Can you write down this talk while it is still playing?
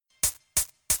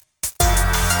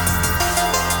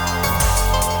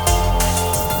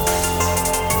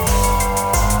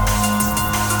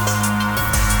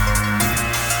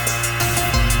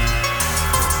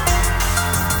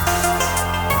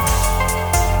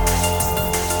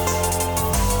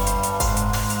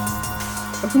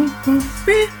Okay,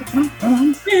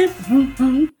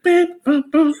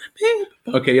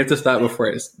 you have to stop before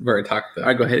I talk. Though. All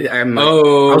right, go ahead. I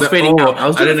was fading out.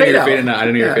 I didn't know you were fading out. I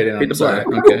didn't know you were fading out. I'm sorry.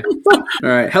 Okay. All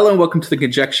right. Hello and welcome to the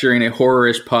Conjecturing a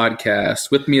Horror-ish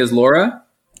podcast. With me is Laura.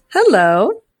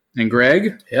 Hello. And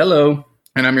Greg. Hello.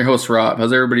 And I'm your host, Rob.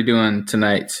 How's everybody doing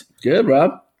tonight? Good,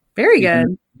 Rob. Very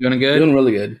good. Doing good? Doing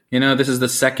really good. You know, this is the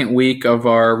second week of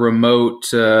our remote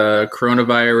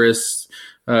coronavirus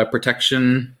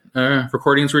protection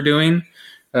recordings we're doing.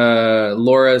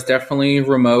 Laura is definitely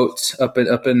remote up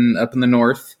in the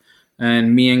north,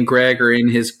 and me and Greg are in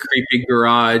his creepy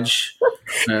garage.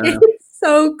 It's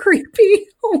so creepy.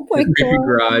 Oh my god! Creepy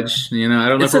garage. You know, I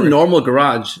don't know. It's a normal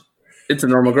garage. It's a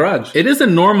normal garage. It is a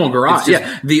normal garage. Just,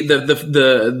 yeah.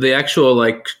 The actual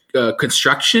like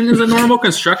construction is a normal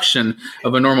construction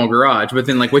of a normal garage, but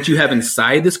then like what you have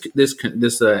inside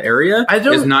this area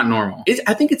is not normal.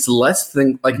 I think it's less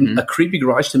than like a creepy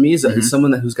garage to me is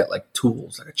someone who's got like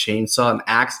tools, like a chainsaw, an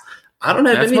axe. I don't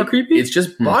have That's any. more creepy. It's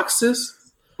just boxes.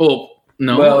 Well,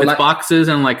 no, Well, it's not- boxes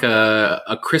and like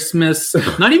a Christmas,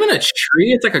 not even a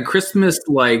tree. It's like a Christmas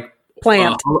like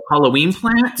Plant. Halloween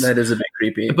plant. That is a bit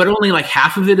creepy. But only like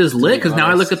half of it is lit because now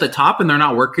I look at the top and they're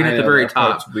not working at the very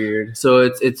top. It's weird. So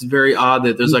it's very odd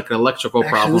that there's like an electrical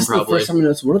problem. This is the first time I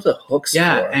noticed. What are the hooks for?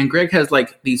 And Greg has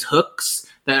like these hooks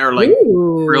that are like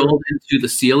Ooh. drilled into the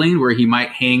ceiling where he might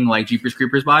hang like Jeepers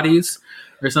Creepers bodies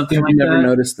or something I've like that. never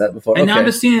noticed that before. And now I'm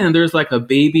just seeing there's like a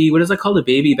baby, what is that called? A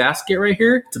baby basket right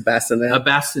here? It's a bassinet. A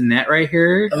bassinet right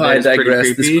here. Oh, That I is pretty digress.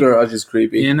 creepy, This garage is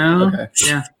creepy. you know? Okay.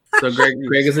 Yeah. So Greg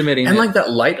is admitting And it. like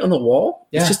that light on the wall,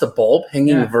 Yeah. it's just a bulb hanging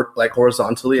Yeah. like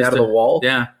horizontally Just out of the wall.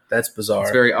 Yeah. That's bizarre.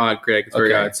 It's very odd, Greg. It's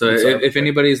very Okay. odd. So I'm sorry. if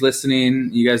anybody's listening,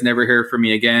 you guys never hear from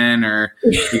me again, or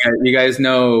you guys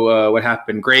know what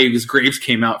happened. Graves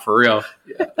came out for real.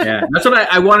 Yeah. That's what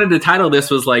I wanted to title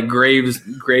this was like Graves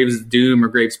Doom or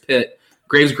Graves Pit.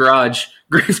 Graves Garage.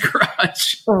 Graves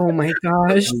Garage. Oh my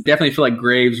gosh. I definitely feel like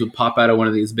Graves would pop out of one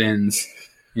of these bins.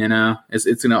 You know? It's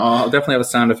gonna I'll definitely have a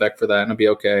sound effect for that and it'll be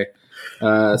okay.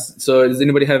 So does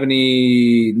anybody have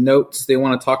any notes they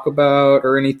want to talk about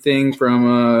or anything from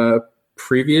a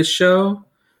previous show?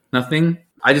 Nothing?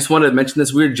 I just wanted to mention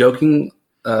this. We were joking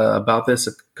about this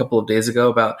a couple of days ago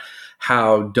about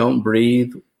how Don't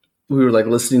Breathe. We were like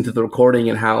listening to the recording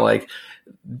and how like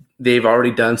they've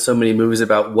already done so many movies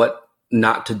about what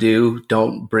not to do.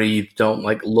 Don't breathe. Don't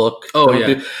like look. Oh, don't yeah.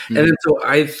 do. And then so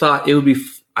I thought it would be.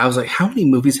 I was like, how many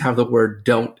movies have the word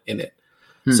 "don't" in it?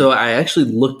 So I actually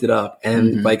looked it up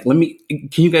and like, can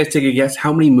you guys take a guess?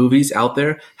 How many movies out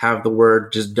there have the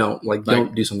word just don't, like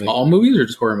don't do something? All movies or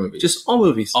just horror movies? Just all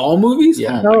movies. all movies?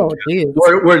 Yeah. Oh, Oh, geez.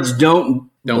 Words don't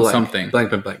Don't blank, something. blank,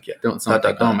 blank, blank. Yeah. don't something.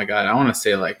 Dot, dot, dot. Oh my god! I want to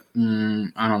say like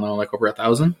I don't know, like over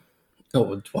 1,000.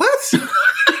 Oh, what?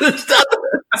 Stop.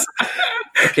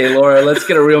 Okay, Laura, let's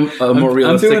get a more I'm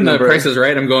realistic doing the number. prices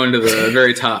right. I'm going to the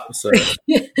very top. So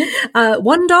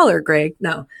 $1, Greg.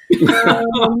 No.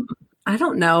 I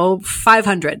don't know.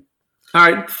 500.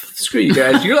 All right, screw you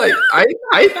guys. You're like,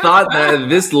 I thought that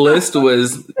this list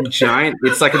was giant.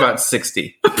 It's like about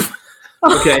 60.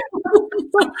 Okay.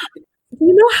 Do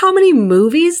you know how many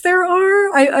movies there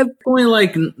are? I only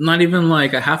like not even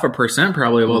like 0.5%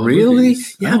 probably of all the Really?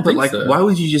 movies. I Yeah, don't but think like, so. why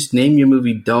would you just name your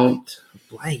movie "Don't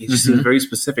Blank"? It just seems very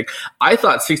specific. I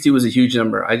thought 60 was a huge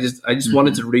number. I just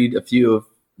wanted to read a few of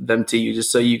them to you,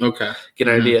 just so you Okay. get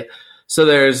an idea. So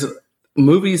there's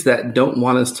movies that don't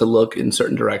want us to look in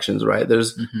certain directions, right?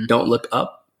 There's "Don't Look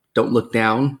Up," "Don't Look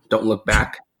Down," "Don't Look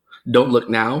Back," "Don't Look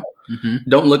Now,"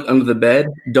 "Don't Look Under the Bed,"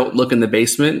 "Don't Look in the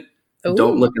Basement,"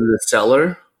 "Don't Look in the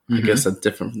Cellar." I guess that's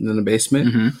different than the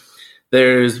basement.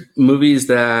 There's movies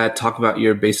that talk about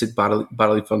your basic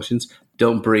bodily functions.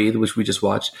 Don't breathe, which we just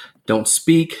watched. Don't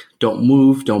speak. Don't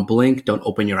move. Don't blink. Don't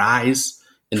open your eyes.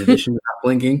 In addition to not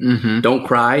blinking. Don't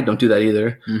cry. Don't do that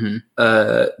either.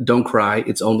 Don't cry.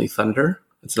 It's only thunder.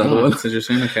 That's another one. That's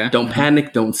interesting. Okay. Don't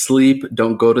panic. Don't sleep.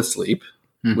 Don't go to sleep,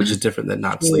 which is different than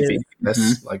not sleeping.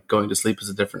 That's like going to sleep is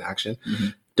a different action.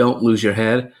 Don't lose your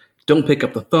head. Don't pick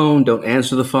up the phone. Don't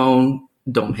answer the phone.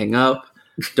 Don't hang up.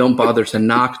 Don't bother to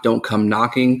knock. Don't come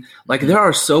knocking. Like there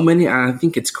are so many. And I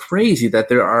think it's crazy that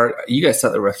there are. You guys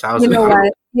thought there were 1,000.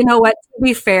 You know what? To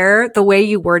be fair, the way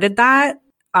you worded that,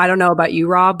 I don't know about you,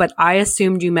 Rob, but I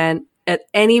assumed you meant at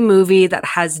any movie that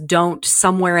has "don't"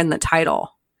 somewhere in the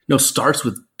title. No, starts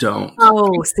with don't.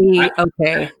 Oh, see,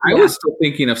 okay. I was still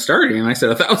thinking of starting, and I said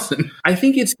 1,000. I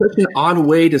think it's such an odd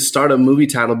way to start a movie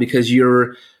title because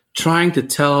you're trying to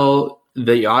tell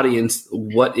the audience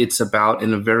what it's about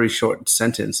in a very short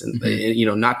sentence, and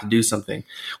not to do something,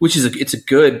 which is it's a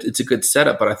good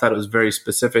setup. But I thought it was very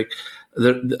specific.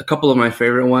 A couple of my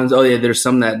favorite ones. Oh yeah, there's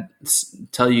some that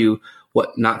tell you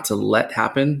what not to let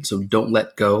happen. So don't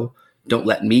let go. Don't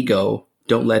let me go.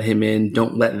 Don't let him in.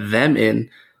 Don't let them in.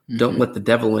 Don't let the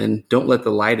devil in. Don't let the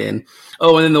light in.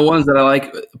 Oh, and then the ones that I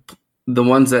like, the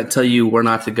ones that tell you where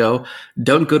not to go.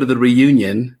 Don't go to the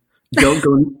reunion. Don't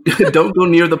go. Don't go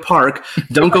near the park.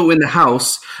 Don't go in the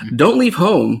house. Don't leave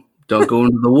home. Don't go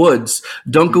into the woods.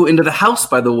 Don't go into the house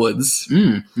by the woods.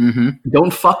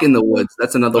 Don't fuck in the woods.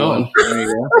 That's another one. There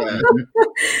you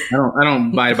go. I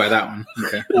don't buy by that one.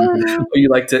 Okay. You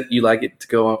like it to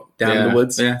go down in the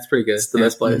woods? Yeah, it's pretty good. It's the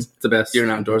best place. It's the best. You're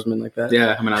an outdoorsman like that?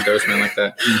 Yeah, I'm an outdoorsman like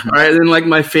that. All right, then like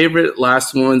my favorite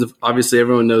last ones, obviously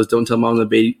everyone knows Don't Tell Mom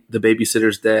the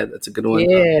Babysitter's Dead. That's a good one.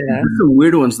 Yeah. There's some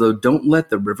weird ones though. Don't Let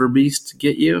the River Beast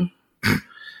Get You.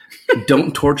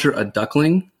 Don't Torture a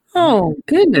Duckling. Oh,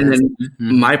 goodness. And then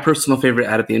my personal favorite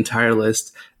out of the entire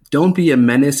list, Don't Be a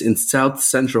Menace in South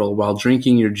Central while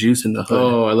drinking your juice in the hood.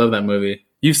 Oh, I love that movie.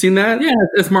 You've seen that? Yeah,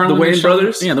 it's Marlon The Wayans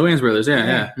Brothers? Yeah, the Wayans Brothers.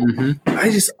 Yeah.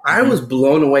 I was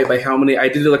blown away by how many. I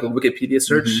did like a Wikipedia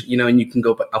search, and you can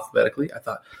go alphabetically. I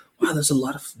thought, wow, there's a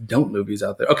lot of don't movies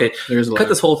out there. Okay, there's a lot. Cut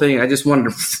this whole thing. I just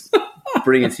wanted to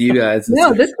bring it to you guys.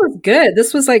 No, this was good.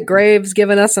 This was like Graves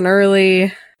giving us an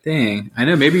early. Dang, I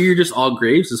know. Maybe you're just all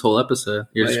Graves this whole episode.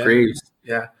 You're just Graves.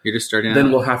 Yeah, you're just starting. Then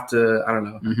out. we'll have to, I don't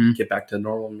know, get back to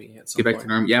normal me. At some get back point. to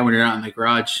normal. Yeah, when you're not in the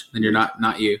garage, then you're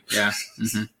not you. Yeah.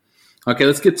 Okay,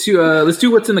 let's get to let's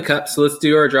do what's in the cup. So let's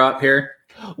do our drop here.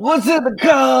 What's in the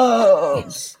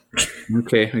cups?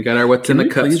 Okay, we got our what's in the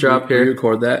cups drop here.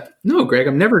 Record that? No, Greg,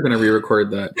 I'm never going to re-record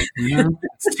that.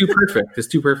 It's too perfect. It's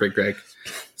too perfect, Greg.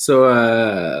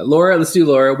 So, Laura, let's do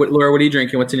Laura. Laura, what are you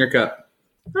drinking? What's in your cup?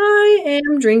 I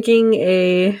am drinking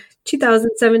a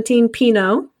 2017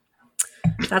 Pinot.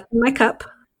 That's in my cup.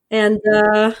 And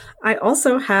I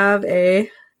also have a,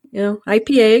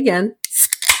 IPA again.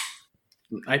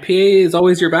 IPA is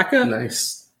always your backup?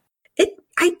 Nice.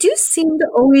 I do seem to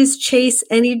always chase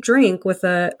any drink with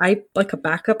a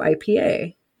backup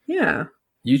IPA. Yeah.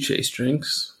 You chase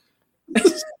drinks.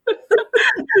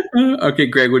 Okay,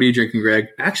 Greg, what are you drinking, Greg?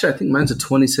 Actually, I think mine's a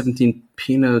 2017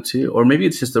 Pinot too, or maybe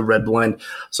it's just a red wine.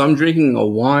 So I'm drinking a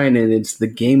wine, and it's the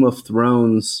Game of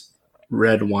Thrones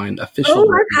red wine. Official.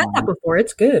 Oh, I've had that before.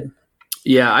 It's good.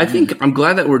 Yeah, I think I'm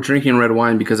glad that we're drinking red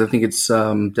wine because I think it's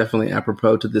definitely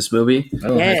apropos to this movie.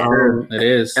 Oh, yeah. It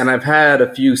is. And I've had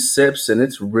a few sips, and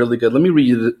it's really good. Let me read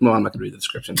you I'm not going to read the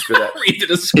description. Screw that. Read the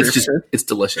description. It's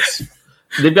delicious.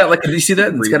 They've got did you see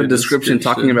that? It's got a description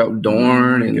talking about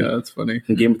Dorne and that's funny.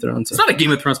 And Game of Thrones. It's not a Game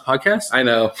of Thrones podcast. I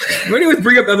know. Why do you always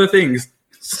bring up other things?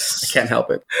 I can't help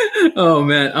it. Oh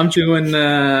man, I'm doing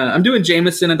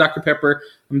Jameson and Dr. Pepper.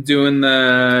 I'm doing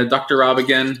the Dr. Rob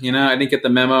again. I didn't get the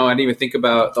memo. I didn't even think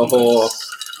about the whole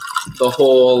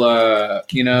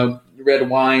red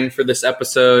wine for this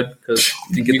episode because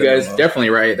you guys definitely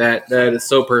right. That is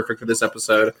so perfect for this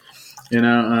episode.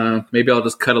 Maybe I'll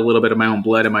just cut a little bit of my own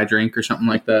blood in my drink or something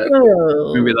like that.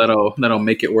 Oh. Maybe that'll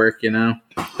make it work. Then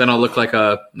I'll look like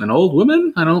an old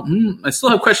woman. I still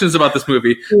have questions about this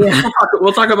movie. Yeah.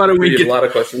 We'll talk about it when we get a lot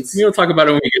of questions. We'll talk about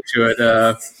it when we get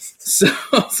to it.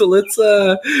 So let's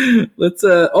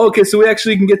okay. So we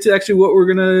actually can get to what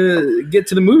we're gonna get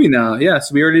to the movie now. Yeah.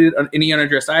 So we already did any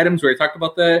unaddressed items. We already talked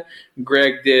about that.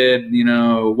 Greg did.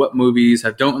 What movies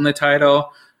have don't in the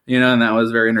title. And that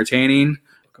was very entertaining.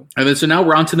 And then so now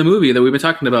we're on to the movie that we've been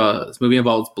talking about. This movie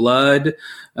involves blood,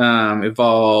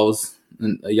 involves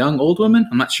a young old woman.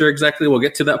 I'm not sure exactly. We'll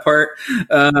get to that part.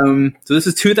 So this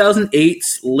is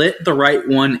 2008's Lit the Right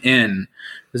One In.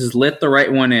 This is Lit the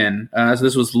Right One In. So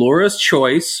this was Laura's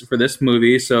choice for this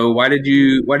movie. So why did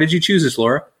you choose this,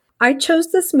 Laura? I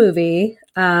chose this movie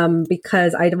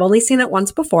because I'd only seen it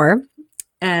once before.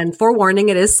 And forewarning,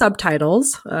 it is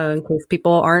subtitles in case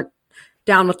people aren't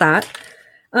down with that.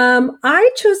 I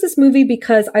chose this movie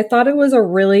because I thought it was a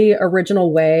really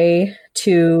original way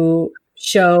to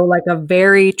show like a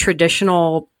very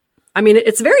traditional,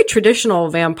 it's very traditional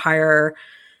vampire,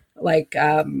 like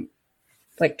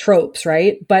tropes,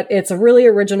 right? But it's a really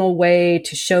original way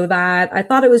to show that. I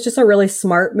thought it was just a really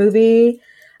smart movie.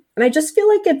 And I just feel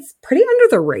like it's pretty under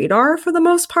the radar for the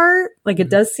most part. Like it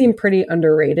does seem pretty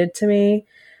underrated to me.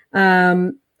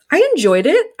 I enjoyed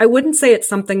it. I wouldn't say it's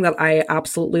something that I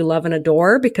absolutely love and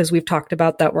adore because we've talked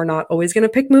about that we're not always going to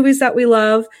pick movies that we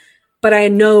love, but I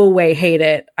in no way hate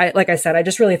it. Like I said, I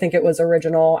just really think it was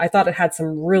original. I thought it had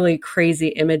some really crazy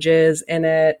images in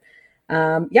it.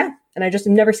 And I just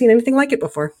have never seen anything like it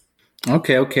before.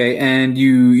 Okay. And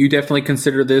you definitely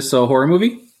consider this a horror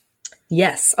movie?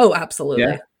 Yes. Oh, absolutely.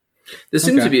 Yeah. This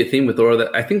seems to be a theme with Laura,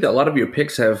 that I think that a lot of your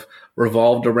picks have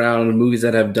revolved around movies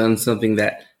that have done something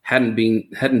that hadn't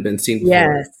been seen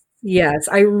before. Yes.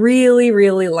 I really,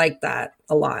 really like that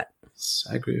a lot.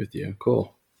 I agree with you.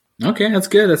 Cool. Okay, that's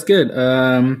good.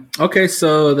 Okay,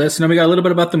 so now we got a little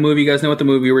bit about the movie. You guys know what the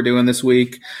movie we're doing this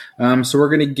week. So we're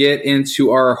going to get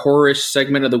into our horror-ish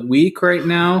segment of the week right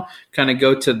now. Kind of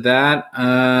go to that.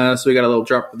 So we got a little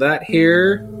drop of that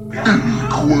here.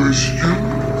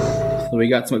 So we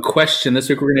got some question. This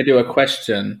week we're going to do a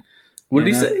question. What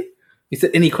did he say? He said,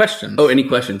 any questions? Oh, any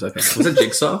questions? Okay. Was it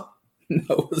Jigsaw?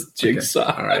 No, it was Jigsaw.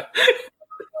 Okay. All right.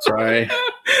 Sorry.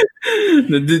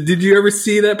 Did you ever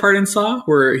see that part in Saw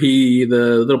where the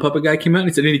little puppet guy came out and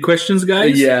he said, any questions,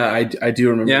 guys? Yeah, I do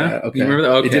remember that. Okay. You remember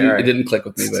that? Okay, it didn't click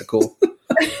with me, but cool.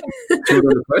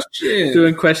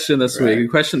 Doing question this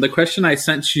week. The question I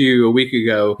sent you a week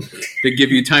ago to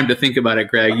give you time to think about it,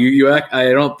 Greg.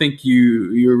 I don't think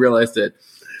you realized it.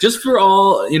 Just for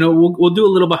all, we'll do a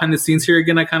little behind the scenes here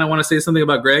again. I kind of want to say something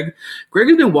about Greg. Greg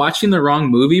has been watching the wrong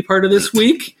movie part of this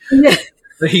week. Yeah.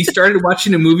 He started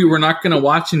watching a movie we're not going to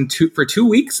watch for 2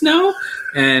 weeks now.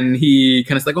 And he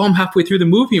kind of like, I'm halfway through the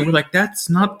movie. And we're like, that's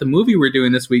not the movie we're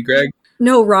doing this week, Greg.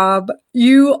 No, Rob,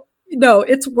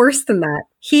 it's worse than that.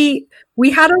 We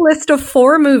had a list of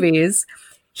 4 movies.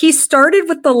 He started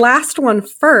with the last one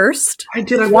first. I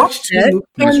did. I watched it.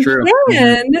 That's and true.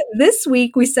 Then this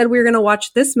week we said we were going to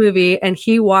watch this movie, and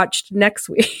he watched next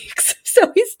week's. So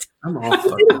he's I'm off.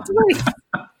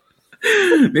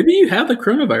 Maybe you have the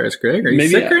coronavirus, Greg. Are you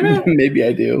sick right now? Maybe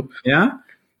I do. Yeah?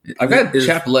 I've got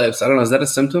chapped lips. I don't know. Is that a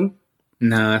symptom?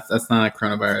 No, that's not a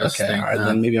coronavirus thing. All right,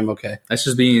 then maybe I'm okay. That's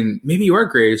just maybe you are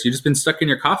Graves. You've just been stuck in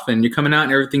your coffin. You're coming out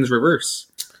and everything's reverse.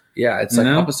 Yeah, it's like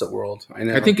opposite world. I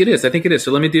know. I think it is.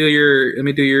 So let me do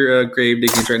your grave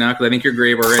diggings right now because I think you're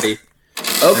grave already.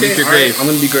 Okay, you're grave. I'm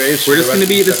going to be grave. This is going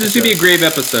to be a grave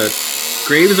episode.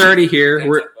 Grave is already here.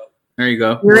 There you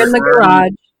go. You're in the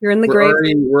garage. You're in the grave.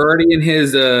 We're already in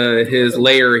his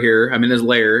lair here. I'm in his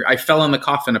lair. I fell in the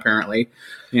coffin apparently.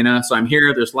 So I'm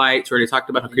here. There's lights. We already talked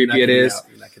about how creepy it is.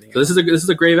 So this is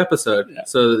a grave episode. Yeah.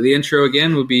 So the intro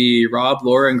again would be Rob,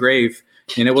 Laura, and Grave.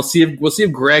 We'll see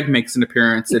if Greg makes an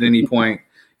appearance at any point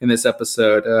in this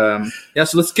episode.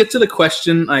 So let's get to the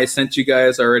question I sent you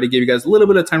guys. I already gave you guys a little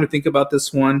bit of time to think about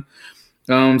this one.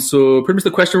 So pretty much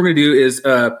the question we're going to do is,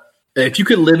 if you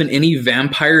could live in any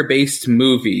vampire-based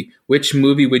movie, which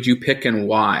movie would you pick and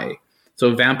why?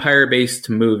 So vampire-based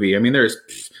movie. I mean, there's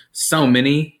so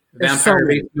many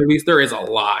vampire-based movies. There is a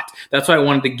lot. That's why I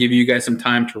wanted to give you guys some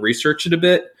time to research it a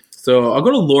bit. So I'll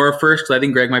go to Laura first because I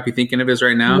think Greg might be thinking of his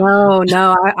right now.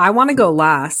 No, I want to go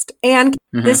last. And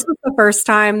this was the first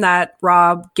time that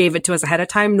Rob gave it to us ahead of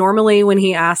time. Normally when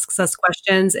he asks us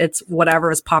questions, it's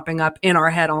whatever is popping up in our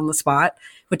head on the spot,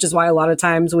 which is why a lot of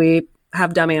times we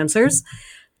have dumb answers.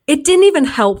 It didn't even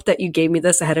help that you gave me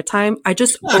this ahead of time. I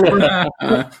just I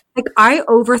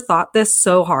overthought this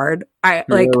so hard. I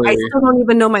still don't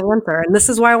even know my answer, and this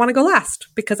is why I want to go last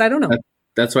because I don't know.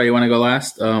 That's why you want to go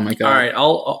last? Oh my god! All right,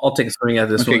 I'll take a swing at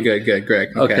this one. Okay, good,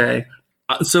 Greg. Okay.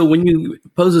 So when you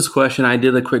posed this question, I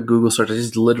did a quick Google search. I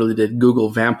just literally did Google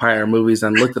vampire movies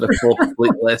and looked at a full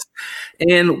complete list.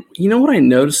 And you know what I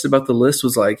noticed about the list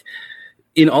was like,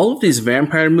 in all of these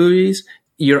vampire movies,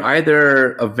 you're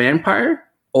either a vampire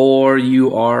or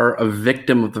you are a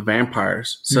victim of the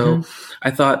vampires. So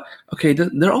I thought, okay,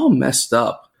 they're all messed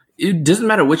up. It doesn't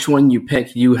matter which one you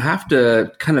pick. You have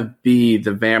to kind of be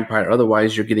the vampire.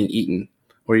 Otherwise, you're getting eaten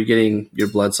or you're getting your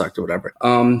blood sucked or whatever.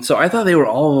 So I thought they were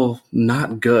all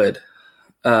not good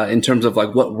in terms of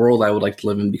like what world I would like to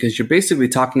live in, because you're basically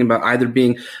talking about either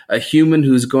being a human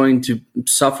who's going to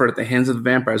suffer at the hands of the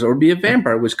vampires or be a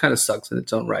vampire, which kind of sucks in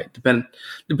its own right,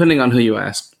 depending on who you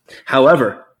ask.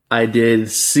 However, I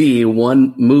did see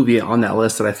one movie on that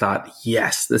list that I thought,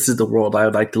 yes, this is the world I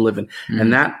would like to live in.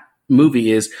 And that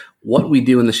movie is What We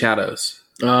Do in the Shadows.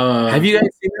 Have you guys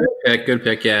seen that? Good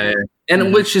pick, yeah.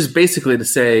 And which is basically to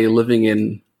say living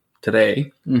in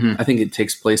today. I think it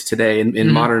takes place today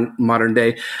in modern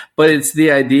day. But it's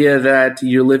the idea that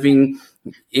you're living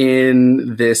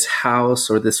in this house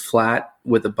or this flat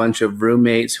with a bunch of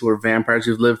roommates who are vampires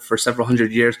who've lived for several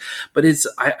hundred years. But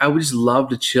I would just love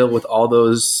to chill with all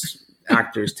those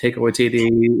actors, Taika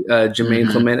Waititi,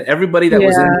 Jermaine Clement, everybody that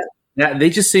was in. Yeah, they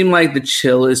just seem like the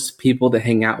chillest people to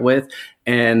hang out with,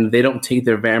 and they don't take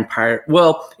their vampire.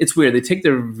 Well, it's weird. They take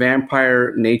their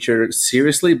vampire nature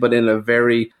seriously, but in a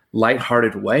very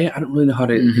lighthearted way. I don't really know how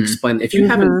to explain it. If you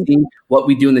haven't seen What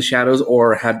We Do in the Shadows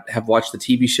or have watched the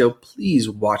TV show, please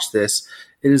watch this.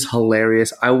 It is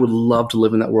hilarious. I would love to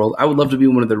live in that world. I would love to be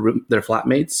one of their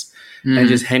flatmates and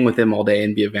just hang with them all day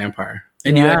and be a vampire.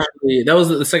 And you actually, that was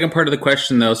the second part of the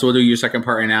question, though. So we'll do your second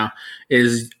part right now.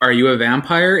 Are you a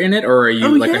vampire in it, or are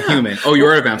you a human? Oh,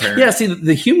 you're a vampire. Yeah. See,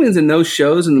 the humans in those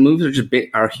shows and the movies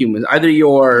are humans. Either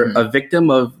you're a victim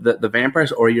of the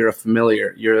vampires, or you're a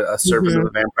familiar. You're a servant of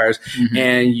the vampires,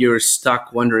 and you're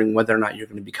stuck wondering whether or not you're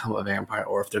going to become a vampire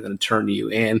or if they're going to turn to you.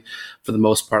 And for the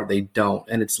most part, they don't,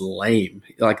 and it's lame.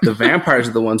 Like the vampires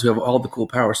are the ones who have all the cool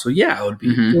powers. So yeah, I would be.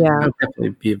 I would definitely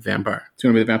be a vampire. So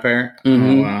you want to be the vampire?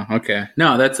 Oh wow. Okay.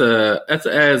 No, that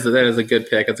is a good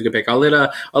pick. That's a good pick. I'll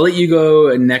let you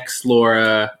go next,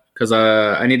 Laura, because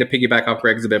I need to piggyback off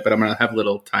Greg's a bit, but I'm gonna have a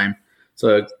little time.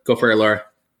 So go for it, Laura.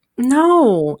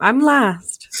 No, I'm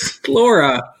last.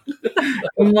 Laura,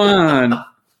 come on.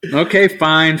 Okay,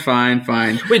 fine.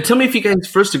 Wait, tell me if you guys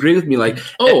first agree with me. Like,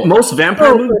 most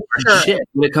vampire movies are shit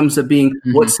when it comes to being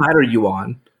what side are you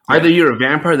on? Either you're a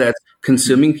vampire that's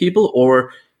consuming people,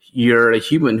 or you're a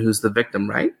human who's the victim,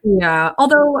 right? Yeah.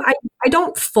 Although I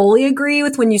don't fully agree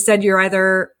with when you said you're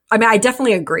either, I mean, I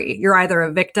definitely agree. You're either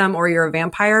a victim or you're a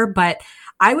vampire, but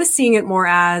I was seeing it more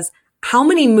as how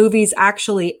many movies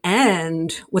actually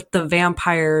end with the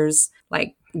vampires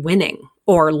like winning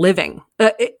or living.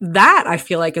 That I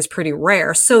feel like is pretty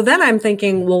rare. So then I'm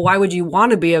thinking, well, why would you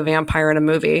want to be a vampire in a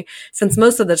movie? Since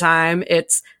most of the time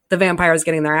it's the vampires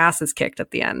getting their asses kicked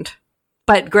at the end.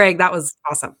 But Greg, that was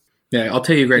awesome. Yeah, I'll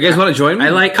tell you, Greg. You guys want to join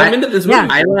me? Come into this movie.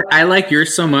 Yeah. I like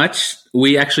yours so much.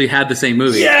 We actually had the same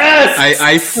movie. Yes,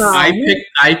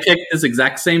 I picked this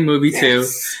exact same movie too.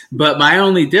 But my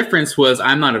only difference was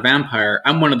I'm not a vampire.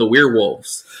 I'm one of the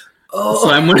werewolves. Oh. So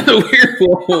I'm one of the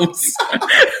werewolves.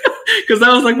 Because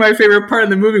that was like my favorite part of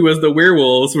the movie was the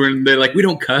werewolves when they're like, we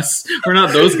don't cuss. We're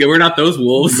not those good. We're not those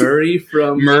wolves. Murray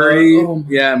from Flight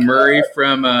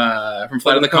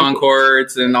of the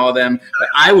Conchords and all them. But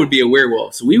I would be a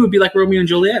werewolf. So we would be like Romeo and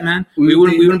Juliet, man. We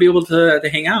wouldn't be able to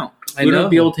hang out. We wouldn't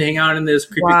be able to hang out in this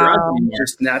creepy garage anymore.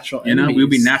 Just natural enemies. We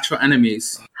would be natural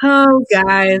enemies. Oh,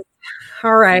 guys.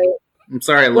 All right. I'm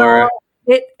sorry, Laura.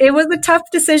 Well, it was a tough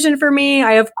decision for me.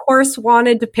 I, of course,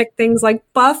 wanted to pick things like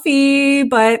Buffy,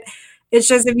 but it's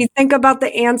just if you think about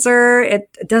the answer, it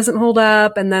doesn't hold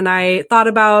up. And then I thought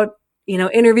about,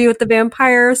 Interview with the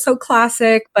Vampire, so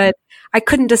classic, but I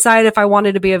couldn't decide if I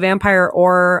wanted to be a vampire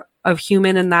or a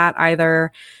human in that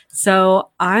either. So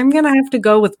I'm going to have to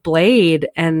go with Blade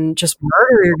and just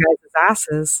murder your guys'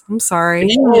 asses. I'm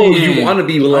sorry. Oh, you want to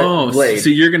be Blade. So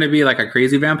you're going to be like a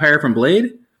crazy vampire from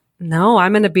Blade? No,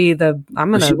 I'm going to be She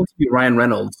wants to be Ryan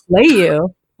Reynolds. Slay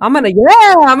you. I'm going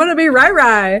to be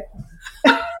Rai.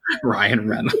 Ryan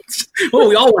Reynolds. Well,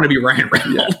 we all want to be Ryan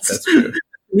Reynolds. Yeah, that's true.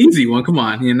 Easy one. Come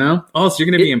on, Oh, so you're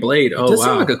going to be in Blade. Oh, it does wow.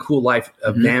 sound like a cool life.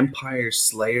 A vampire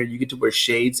slayer. You get to wear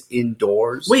shades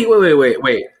indoors. Wait.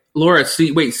 Laura, so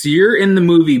you're in the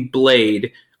movie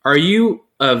Blade. Are you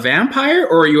a vampire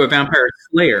or are you a vampire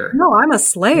slayer? No, I'm a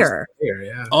slayer.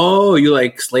 Yeah. Oh, you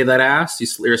like slay that ass?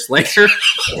 You're a slayer?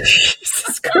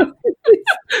 Jesus Christ.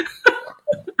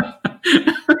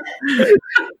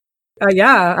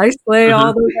 Yeah, I slay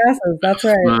all those asses. That's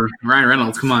right. Ryan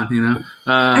Reynolds, come on,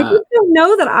 I just don't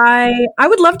know that I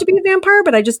would love to be a vampire,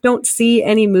 but I just don't see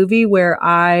any movie where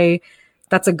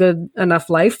that's a good enough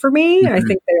life for me. I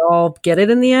think they all get it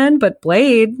in the end, but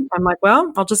Blade, I'm like,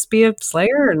 well, I'll just be a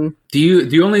slayer. And do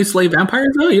you only slay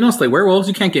vampires though? You don't slay werewolves.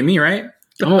 You can't get me, right?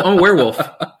 I'm a werewolf.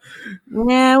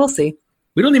 Yeah, we'll see.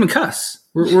 We don't even cuss.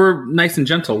 We're nice and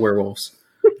gentle werewolves.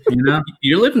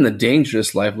 You're living the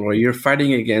dangerous life, Laura. You're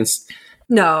fighting against.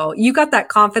 No, you got that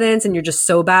confidence and you're just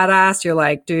so badass. You're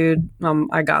like, dude,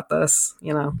 I got this, I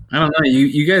don't know.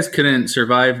 You guys couldn't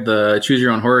survive the choose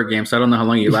your own horror game, so I don't know how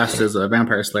long you last as a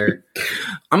vampire slayer.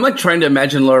 I'm like trying to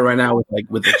imagine Laura right now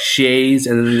with the shades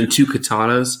and then the two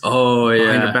katanas. Oh, yeah.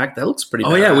 Behind her back. That looks pretty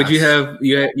badass. Oh, yeah. Would you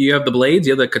have the blades?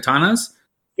 You have the katanas?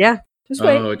 Yeah. Just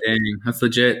wait. Oh, dang. That's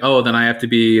legit. Oh, then I have to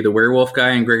be the werewolf guy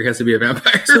and Greg has to be a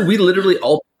vampire. So we literally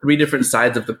all three different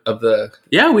sides of the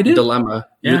we do. Dilemma.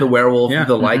 Yeah. You're the werewolf,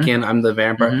 the Lycan, I'm the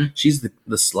vampire. Mm-hmm. She's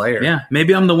the slayer. Yeah.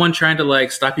 Maybe I'm the one trying to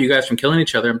stop you guys from killing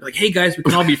each other. I'm like, hey guys, we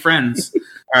can all be friends.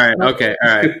 All right. Okay.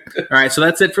 All right. So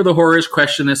that's it for the horrors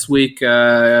question this week.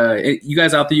 You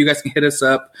guys out there, you guys can hit us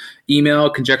up.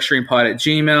 Email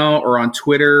conjecturingpod@gmail.com or on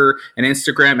Twitter and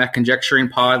Instagram at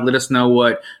conjecturingpod. Let us know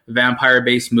what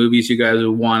vampire-based movies you guys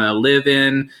would want to live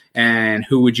in and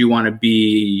who would you want to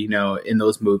be, in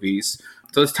those movies.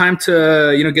 So it's time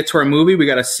to, get to our movie. We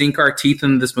got to sink our teeth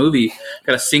into this movie.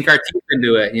 Got to sink our teeth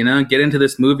into it, get into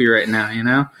this movie right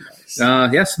now, So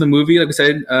the movie, like I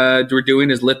said, we're doing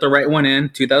is Let the Right One In,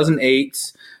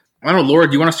 2008. I don't know, Laura,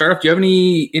 do you want to start off? Do you have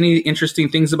any interesting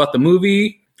things about the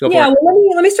movie? Well,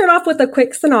 let me start off with a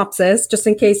quick synopsis, just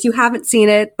in case you haven't seen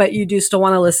it, but you do still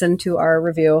want to listen to our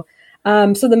review.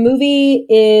 So the movie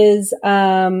is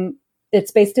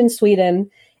it's based in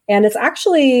Sweden, and it's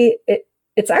actually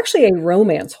a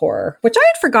romance horror, which I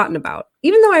had forgotten about.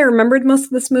 Even though I remembered most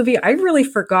of this movie, I really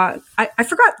forgot. I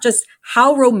forgot just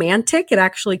how romantic it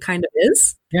actually kind of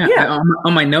is. Yeah.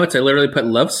 On my notes, I literally put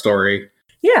love story.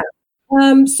 Yeah.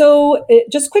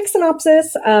 Just quick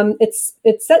synopsis.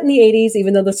 It's set in the 80s,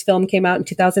 even though this film came out in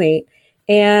 2008.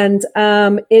 And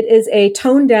it is a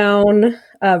toned down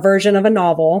version of a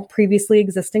novel, previously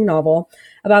existing novel,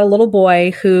 about a little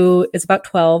boy who is about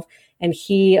 12. And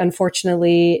he,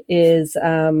 unfortunately, is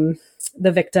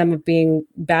the victim of being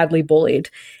badly bullied.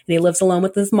 And he lives alone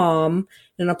with his mom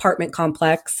in an apartment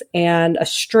complex. And a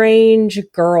strange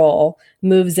girl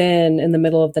moves in the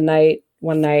middle of the night,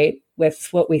 one night, with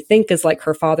what we think is like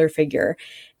her father figure.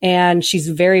 And she's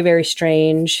very, very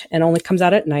strange and only comes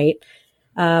out at night.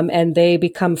 And they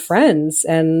become friends.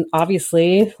 And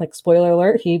obviously, like, spoiler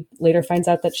alert, he later finds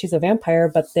out that she's a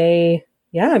vampire. But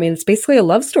it's basically a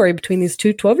love story between these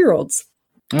two 12-year-olds.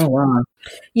 Oh, wow.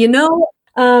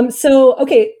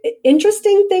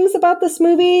 Interesting things about this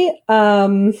movie.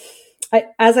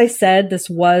 As I said, this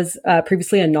was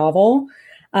previously a novel.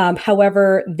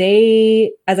 However,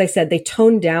 they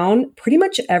toned down pretty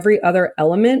much every other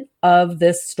element of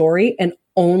this story and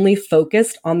only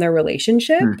focused on their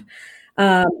relationship,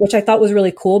 which I thought was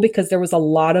really cool because there was a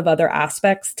lot of other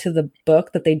aspects to the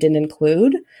book that they didn't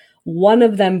include. One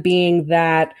of them being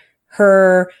that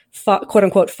her quote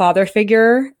unquote father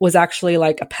figure was actually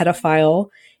like a pedophile.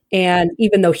 And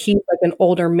even though he's like an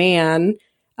older man,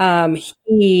 it's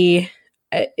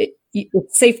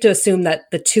safe to assume that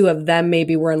the two of them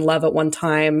maybe were in love at one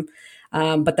time.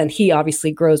 But then he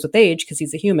obviously grows with age because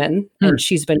he's a human and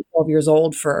she's been 12 years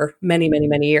old for many, many,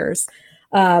 many years.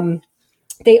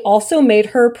 They also made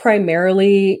her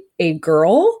primarily a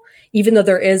girl, even though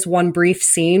there is one brief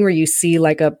scene where you see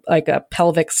like a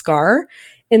pelvic scar.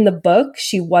 In the book,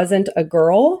 she wasn't a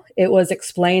girl. It was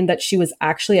explained that she was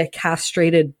actually a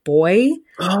castrated boy.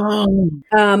 Oh.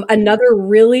 Another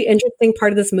really interesting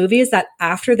part of this movie is that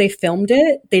after they filmed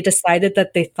it, they decided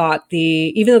that they thought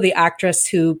even though the actress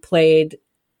who played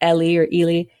Ellie or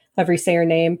Ely, however you say her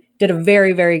name, did a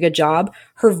very, very good job,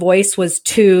 her voice was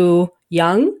too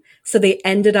young. So they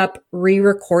ended up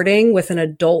re-recording with an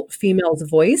adult female's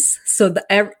voice. So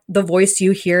the voice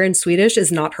you hear in Swedish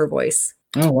is not her voice.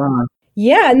 Oh, wow.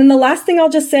 Yeah, and then the last thing I'll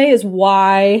just say is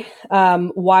why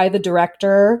the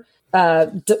director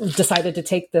decided to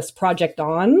take this project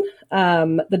on.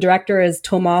 The director is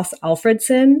Tomas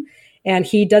Alfredson, and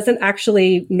he doesn't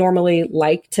actually normally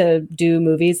like to do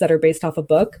movies that are based off a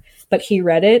book, but he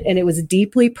read it, and it was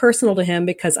deeply personal to him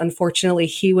because, unfortunately,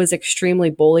 he was extremely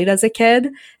bullied as a kid,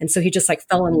 and so he just like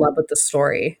fell in love with the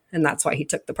story, and that's why he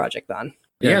took the project on.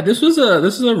 Yeah, this is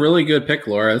a really good pick,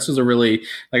 Laura. This is a really,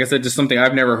 like I said, just something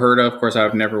I've never heard of. Of course, I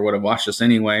never would have watched this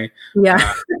anyway.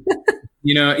 Yeah.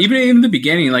 Even in the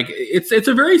beginning, like it's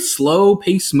a very slow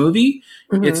paced movie.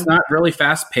 Mm-hmm. It's not really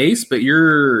fast paced, but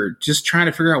you're just trying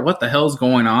to figure out what the hell's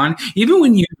going on. Even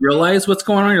when you realize what's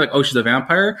going on, you're like, oh, she's a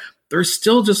vampire. There's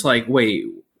still just like, wait,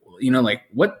 like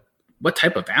what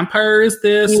type of vampire is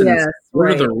this? And yes, what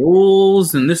are the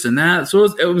rules and this and that? So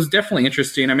it was definitely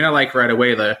interesting. I mean, I like right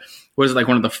away like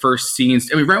one of the first scenes.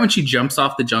 I mean, right when she jumps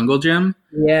off the jungle gym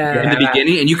in the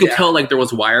beginning, and you could tell like there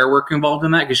was wire work involved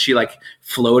in that because she like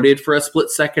floated for a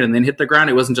split second and then hit the ground.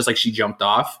 It wasn't just like she jumped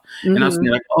off. Mm-hmm. And I was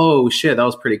like, oh shit, that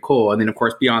was pretty cool. And then of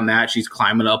course beyond that, she's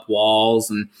climbing up walls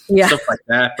and stuff like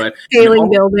that. But scaling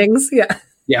buildings,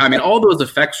 Yeah, I mean, all those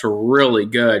effects were really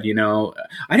good.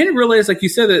 I didn't realize, like you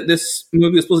said, that this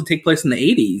movie was supposed to take place in the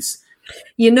 80s.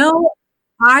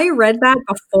 I read that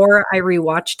before I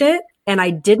rewatched it, and I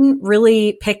didn't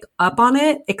really pick up on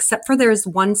it, except for there's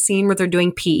one scene where they're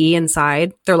doing PE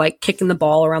inside. They're like kicking the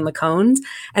ball around the cones.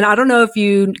 And I don't know if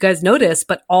you guys noticed,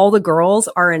 but all the girls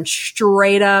are in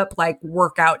straight up like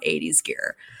workout 80s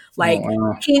gear. Like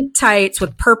pink tights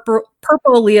with purple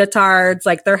leotards,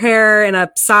 like their hair in a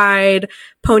side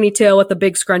ponytail with a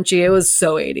big scrunchie. It was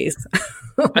so 80s.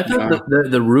 I thought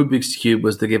the Rubik's Cube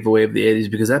was the giveaway of the 80s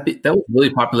because that was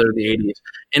really popular in the 80s.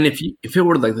 And if it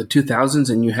were like the 2000s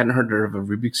and you hadn't heard of a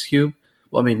Rubik's Cube,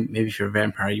 well, I mean, maybe if you're a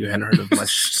vampire, you hadn't heard of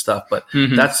much stuff, but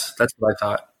that's what I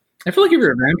thought. I feel like if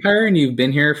you're a vampire and you've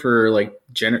been here for like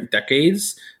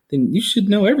decades, then you should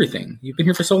know everything. You've been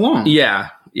here for so long. Yeah.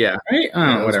 Right?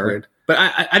 Whatever. But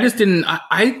I just didn't.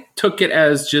 I took it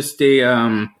as just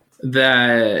a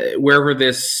that wherever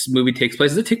this movie takes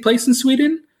place. Does it take place in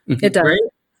Sweden? It does. Right?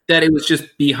 that it was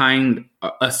just behind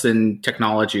us in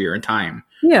technology or in time.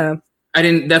 Yeah.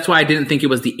 That's why I didn't think it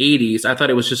was the 80s. I thought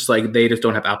it was just like they just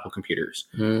don't have Apple computers.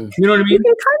 Mm. You know what I mean? You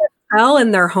can kind of tell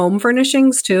in their home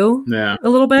furnishings too. Yeah. A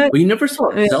little bit. Well, you never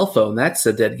saw a cell phone. That's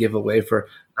a dead giveaway for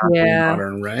not being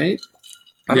modern, right?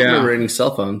 I don't remember any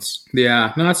cell phones.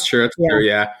 Yeah, no, that's true. That's true.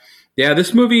 Yeah. Yeah,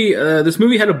 this movie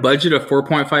had a budget of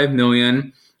 $4.5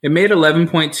 million. It made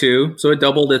 11.2, so it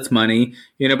doubled its money.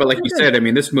 You know, but like you said, I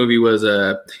mean, this movie was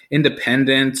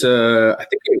independent. I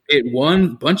think it won a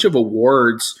bunch of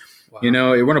awards. Wow. You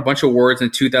know, it won a bunch of awards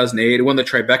in 2008. It won the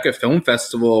Tribeca Film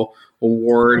Festival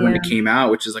award when it came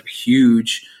out, which is like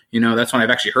huge. You know, that's one I've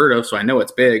actually heard of, so I know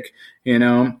it's big. You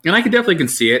know, and I can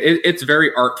see it. It's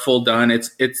very artful done.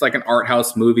 It's like an art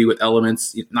house movie with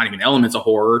elements, not even elements of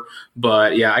horror,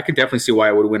 but yeah, I could definitely see why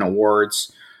it would win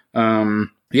awards.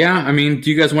 Yeah, I mean,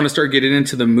 do you guys want to start getting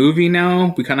into the movie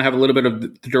now? We kind of have a little bit of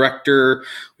the director.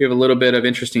 We have a little bit of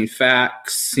interesting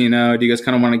facts. You know, do you guys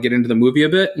kind of want to get into the movie a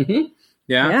bit? Mm-hmm.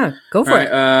 Yeah, go for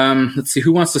it. Let's see,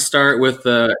 who wants to start with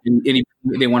any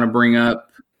they want to bring up?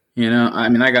 You know, I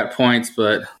mean, I got points,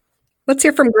 but let's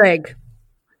hear from Greg.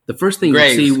 The first thing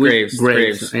Graves, you see with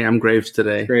Graves. Hey, I'm Graves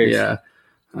today. Graves. Yeah.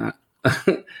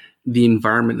 The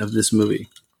environment of this movie.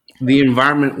 The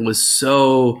environment was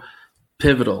so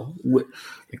pivotal. Like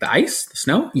the ice, the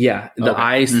snow? Yeah, the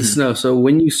ice, the snow. So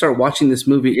when you start watching this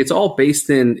movie, it's all based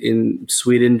in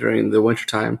Sweden during the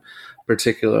wintertime,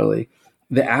 particularly.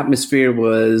 The atmosphere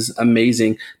was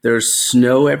amazing. There's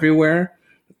snow everywhere.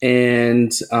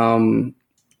 And I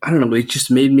don't know, it just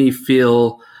made me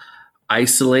feel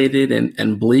isolated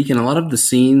and bleak. And a lot of the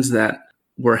scenes that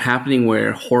were happening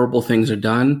where horrible things are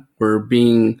done were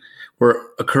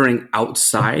occurring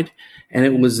outside. And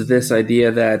it was this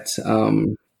idea that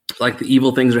like the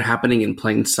evil things are happening in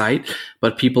plain sight,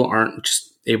 but people aren't just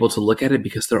able to look at it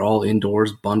because they're all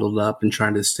indoors bundled up and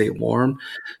trying to stay warm.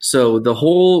 So the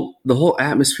whole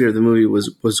atmosphere of the movie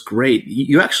was great.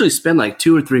 You actually spend like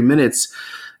 2 or 3 minutes,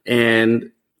 and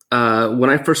when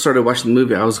I first started watching the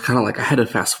movie, I was kind of like, I had to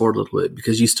fast forward a little bit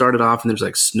because you started off and there's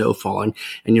like snow falling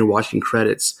and you're watching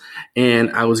credits, and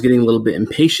I was getting a little bit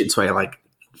impatient. So I like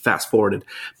fast forwarded,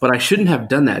 but I shouldn't have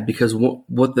done that because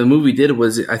what the movie did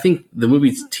was, I think the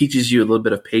movie teaches you a little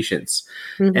bit of patience.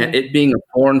 Mm-hmm. And it being a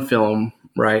foreign film,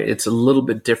 right? It's a little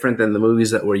bit different than the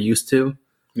movies that we're used to.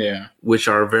 Yeah. Which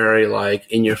are very like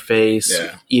in your face.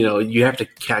 Yeah. You know, you have to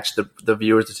catch the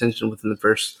viewer's attention within the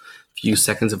first few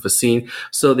seconds of a scene.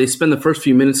 So they spend the first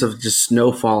few minutes of just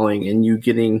snow falling and you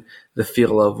getting the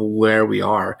feel of where we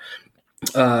are.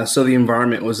 So the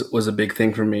environment was a big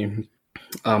thing for me.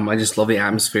 I just love the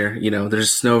atmosphere. You know,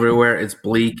 there's snow everywhere. It's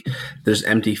bleak. There's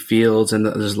empty fields, and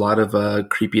there's a lot of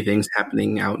creepy things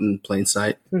happening out in plain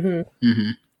sight. Mm-hmm.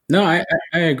 Mm-hmm. No, I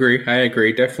agree. I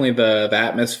agree. Definitely the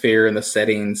atmosphere and the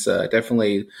settings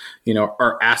definitely, you know,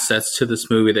 are assets to this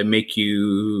movie that make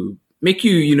you,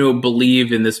 you know,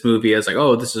 believe in this movie as like,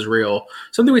 oh, this is real.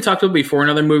 Something we talked about before in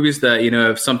other movies that, you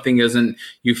know, if something isn't,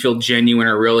 you feel genuine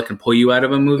or real, it can pull you out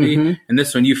of a movie. Mm-hmm. And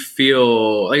this one, you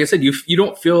feel, like I said, you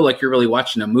don't feel like you're really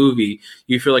watching a movie.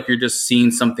 You feel like you're just seeing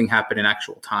something happen in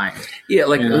actual time. Yeah,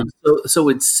 like, you know? so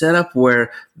it's set up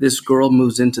where this girl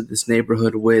moves into this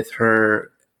neighborhood with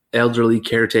her elderly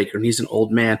caretaker, and he's an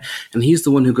old man, and he's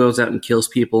the one who goes out and kills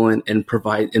people and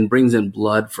provide and brings in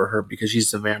blood for her because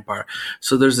she's a vampire.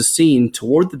 So there's a scene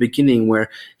toward the beginning where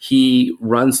he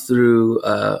runs through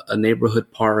a neighborhood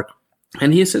park,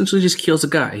 and he essentially just kills a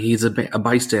guy. He's a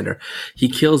bystander. He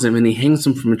kills him and he hangs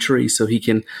him from a tree so he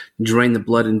can drain the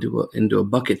blood into a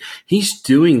bucket. He's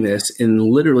doing this in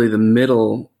literally the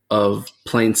middle of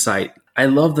plain sight. I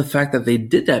love the fact that they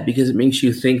did that because it makes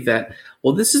you think that,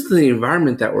 well, this is the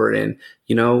environment that we're in.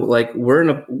 You know, like we're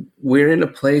in a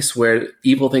place where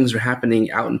evil things are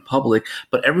happening out in public,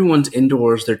 but everyone's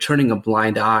indoors. They're turning a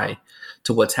blind eye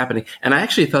to what's happening. And I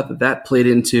actually thought that played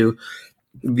into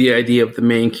the idea of the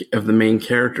main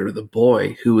character, the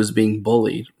boy who was being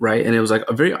bullied, right? And it was like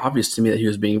very obvious to me that he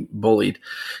was being bullied.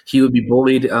 He would be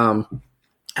bullied out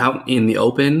in the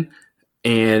open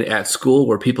and at school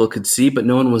where people could see, but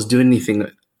no one was doing anything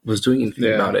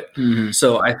about it. Mm-hmm.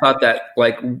 So I thought that,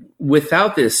 like,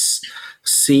 without this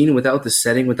scene, without the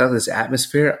setting, without this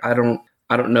atmosphere, I don't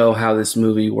know how this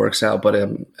movie works out, but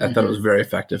I thought it was very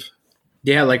effective.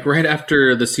 Yeah, like right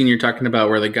after the scene you're talking about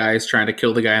where the guy's trying to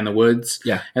kill the guy in the woods.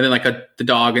 Yeah. And then like the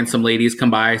dog and some ladies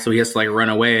come by, so he has to like run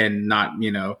away and not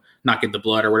get the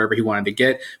blood or whatever he wanted to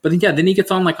get. But then he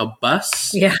gets on like a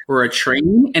bus or a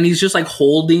train, and he's just like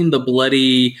holding the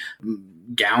bloody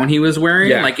gown he was wearing,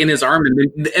 Yeah. like in his arm,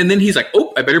 and then he's like,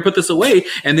 "Oh, I better put this away,"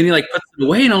 and then he like puts it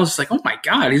away, and I was just like, "Oh my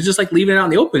god!" He's just like leaving it out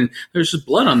in the open. There's just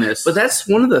blood on this. But that's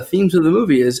one of the themes of the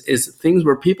movie is things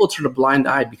where people turn a blind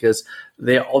eye because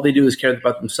all they do is care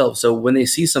about themselves. So when they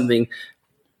see something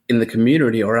in the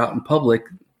community or out in public,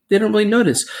 they don't really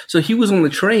notice. So he was on the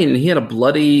train and he had a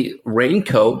bloody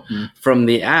raincoat from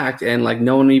the act, and like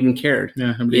no one even cared.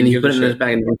 Yeah, and he put it in his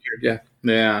bag and no one cared.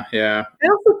 yeah. I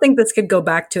also think this could go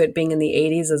back to it being in the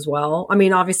 80s as well. I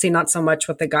mean, obviously not so much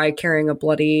with the guy carrying a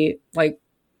bloody like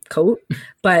coat,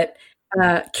 but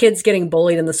kids getting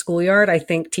bullied in the schoolyard. I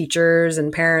think teachers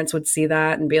and parents would see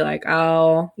that and be like,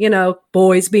 oh,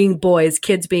 boys being boys,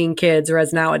 kids being kids.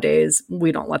 Whereas nowadays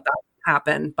we don't let that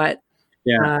happen. But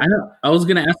Yeah, I know. I was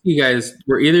gonna ask you guys: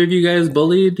 were either of you guys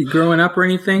bullied growing up or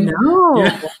anything? no.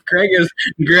 Yeah,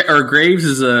 Graves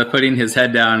is putting his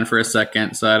head down for a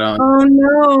second, so I don't. Oh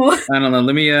no. I don't know.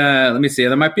 Let me see.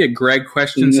 That might be a Greg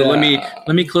question. So let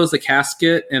me close the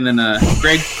casket, and then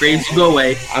Graves, you go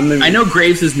away. I know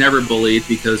Graves is never bullied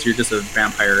because you're just a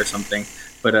vampire or something.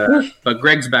 But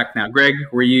Greg's back now. Greg,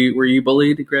 were you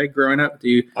bullied, Greg, growing up?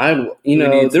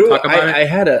 I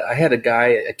had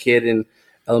a kid in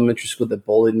elementary school that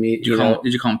bullied me. Did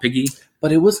you call him Piggy?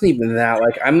 But it wasn't even that.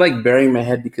 Like, I'm like burying my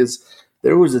head because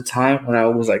there was a time when I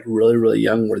was like really, really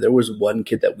young where there was one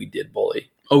kid that we did bully.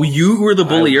 Oh, you were the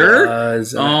bullier? I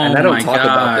was, and I don't talk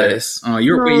about this. Oh,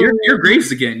 you're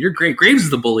Graves again. You're great. Graves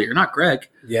is the bullier, not Greg.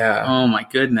 Yeah. Oh my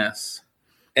goodness.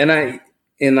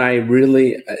 And I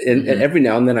really, and every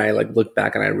now and then I like look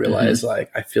back and I realize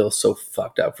like I feel so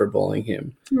fucked up for bullying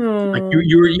him. Like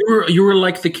you were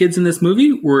like the kids in this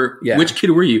movie. Which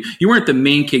kid were you? You weren't the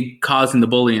main kid causing the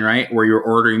bullying, right? Where you were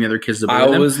ordering the other kids to bully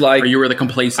them. I was like, or you were the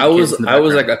complacent. I was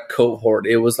like a cohort.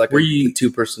 It was like a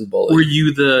 2-person bully. Were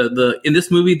you the in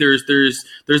this movie? There's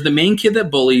the main kid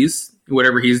that bullies,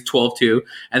 whatever he's 12 too,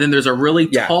 and then there's a really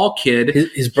tall kid,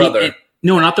 his brother.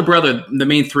 No, not the brother. The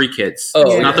main 3 kids.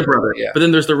 Oh, not the brother. Yeah. But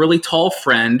then there's the really tall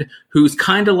friend who's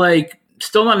kind of like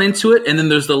still not into it, and then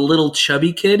there's the little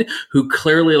chubby kid who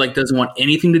clearly like doesn't want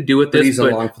anything to do with this,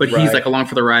 but he's like along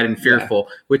for the ride and fearful.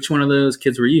 Yeah. Which one of those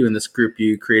kids were you in this group?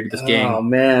 You created this gang? Oh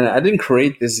man, I didn't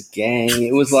create this gang.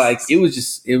 It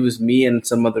was me and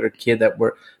some other kid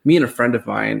me and a friend of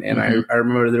mine, and I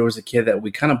remember there was a kid that we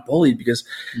kind of bullied because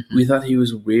we thought he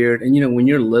was weird. And when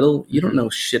you're little, you don't know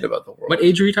shit about the world. What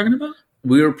age are you talking about?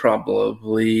 We were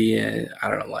probably, I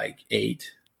don't know, like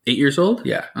 8. 8 years old?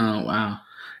 Yeah. Oh, wow.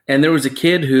 And there was a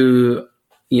kid who,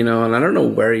 and I don't know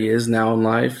where he is now in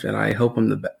life, and I hope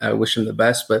I wish him the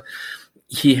best, but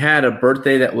he had a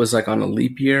birthday that was like on a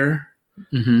leap year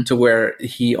to where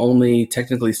he only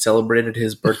technically celebrated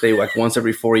his birthday like once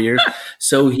every 4 years.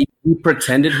 So he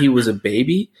pretended he was a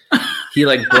baby. He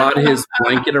like brought his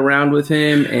blanket around with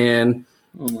him, and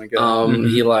oh my god!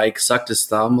 He like sucked his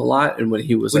thumb a lot, and when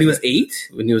he was 8,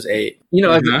 when he was 8,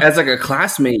 as like a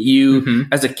classmate,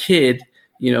 as a kid,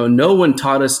 no one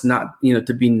taught us not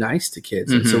to be nice to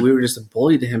kids, and so we were just a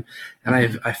bully to him, and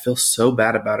I feel so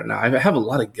bad about it now. I have a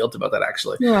lot of guilt about that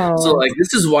actually. Aww. So like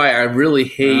this is why I really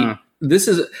hate. This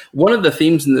is one of the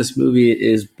themes in this movie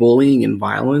is bullying and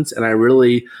violence, and I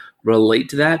really relate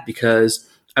to that because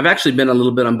I've actually been a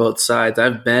little bit on both sides.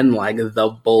 I've been like the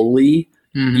bully.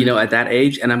 At that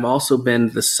age. And I've also been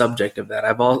the subject of that.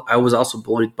 I was also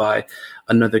bullied by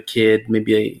another kid,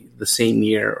 maybe the same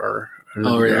year or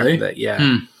another year after that.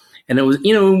 Yeah. And it was,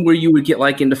 where you would get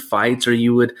like into fights or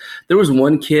there was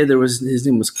one kid, his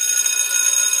name was,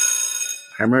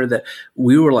 I remember that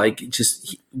we were like,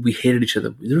 we hated each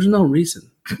other. There was no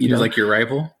reason. He was like your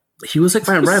rival? He was like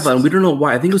my rival, and we don't know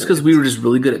why. I think it was because we were just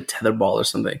really good at tetherball or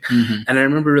something. And I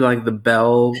remember like the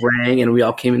bell rang, and we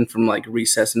all came in from like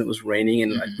recess, and it was raining,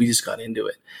 and like we just got into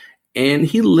it. And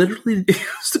he literally, it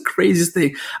was the craziest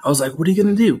thing. I was like, "What are you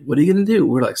gonna do? What are you gonna do?"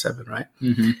 We're like 7, right?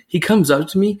 He comes up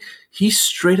to me. He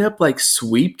straight up like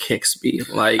sweep kicks me,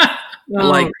 like.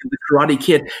 Like the Karate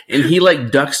Kid, and he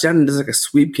like ducks down and does like a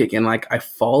sweep kick, and like I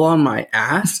fall on my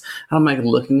ass. And I'm like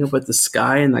looking up at the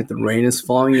sky, and like the rain is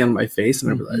falling on my face,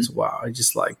 and I realize, wow, I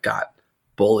just like got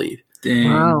bullied. Dang.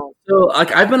 Wow. So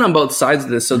like I've been on both sides of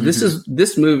this. So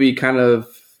this movie kind of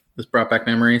brought back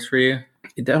memories for you.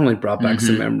 It definitely brought back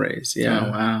some memories. Yeah.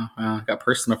 Oh, wow. Got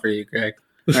personal for you, Greg.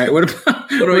 All right. What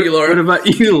about you, Laura? What about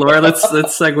you, Laura? Let's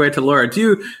segue to Laura.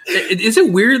 Is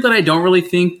it weird that I don't really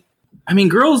think? I mean,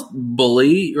 girls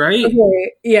bully, right?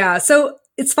 Okay. Yeah. So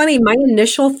it's funny. My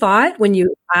initial thought when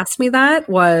you asked me that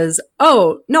was,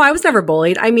 oh, no, I was never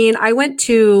bullied. I mean, I went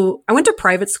to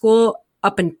private school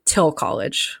up until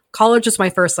college. College was my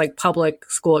first like public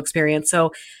school experience.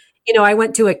 So, I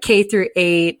went to a K through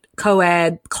 8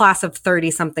 co-ed class of 30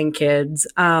 something kids.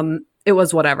 it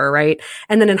was whatever, right?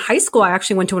 And then in high school, I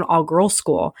actually went to an all-girls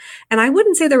school. And I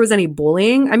wouldn't say there was any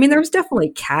bullying. I mean, there was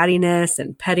definitely cattiness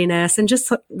and pettiness and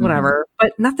just whatever,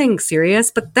 but nothing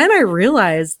serious. But then I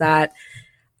realized that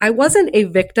I wasn't a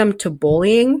victim to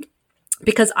bullying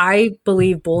because I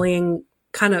believe bullying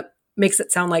kind of makes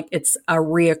it sound like it's a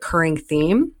reoccurring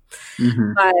theme.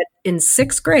 But in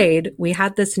 6th grade, we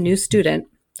had this new student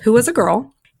who was a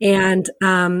girl, and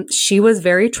she was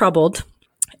very troubled.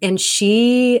 And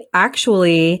she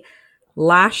actually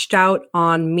lashed out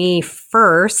on me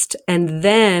first and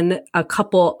then a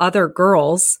couple other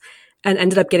girls and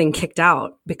ended up getting kicked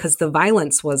out because the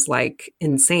violence was like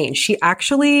insane. She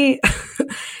actually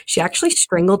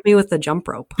strangled me with a jump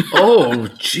rope. Oh,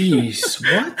 jeez.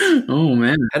 What? Oh,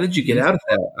 man. How did you get out of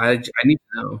that? I need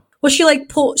to know. Well, she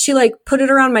put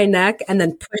it around my neck and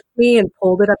then pushed me and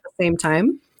pulled it at the same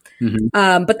time.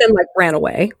 But then like ran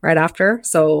away right after.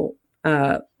 So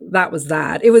that was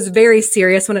that. It was very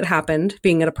serious when it happened,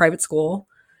 being at a private school.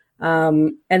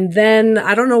 And then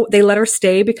I don't know, they let her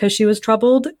stay because she was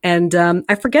troubled. And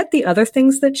I forget the other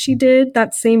things that she did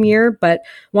that same year, but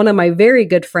one of my very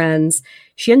good friends,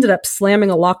 she ended up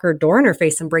slamming a locker door in her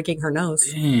face and breaking her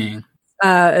nose. Dang.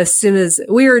 As soon as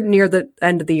we were near the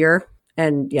end of the year,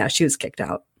 and yeah, she was kicked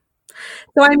out.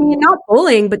 So I mean, not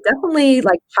bullying, but definitely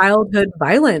like childhood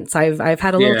violence. I've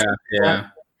had a little. Yeah.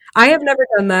 I have never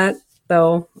done that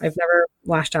though. I've never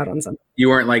lashed out on something. You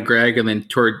weren't like Greg and then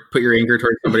put your anger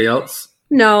towards somebody else?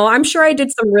 No, I'm sure I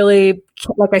did some really,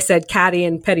 like I said, catty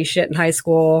and petty shit in high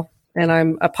school. And I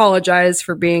apologize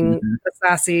for being a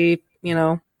sassy,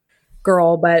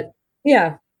 girl. But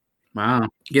yeah. Wow.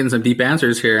 Getting some deep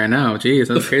answers here. I know. Jeez,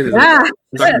 that's crazy. Yeah.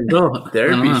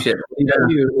 Therapy shit.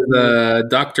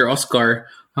 Dr. Oscar.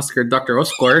 Dr.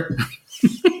 Oscar.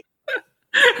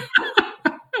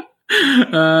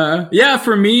 Yeah,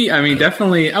 for me, I mean,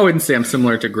 definitely, I wouldn't say I'm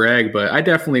similar to Greg, but I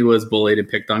definitely was bullied and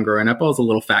picked on growing up. I was a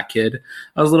little fat kid.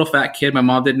 My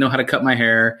mom didn't know how to cut my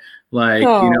hair. Like,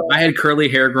 I had curly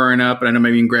hair growing up, and I know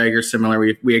maybe Greg are similar.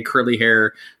 We had curly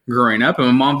hair growing up, and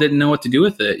my mom didn't know what to do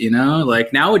with it,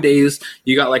 Like, nowadays,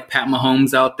 you got, like, Pat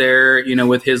Mahomes out there,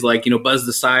 with his, like, Buzz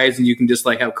the Sides, and you can just,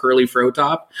 like, have curly fro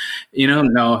top.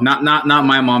 No, not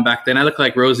my mom back then. I looked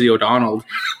like Rosie O'Donnell,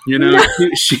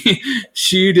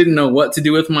 She didn't know what to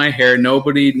do with my hair.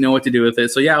 Nobody knew what to do with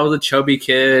it. So, yeah, I was a chubby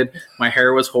kid. My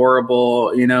hair was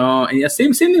horrible, And, yeah,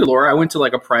 same thing, Laura. I went to,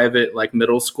 like, a private, like,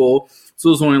 middle school. So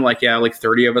it was only like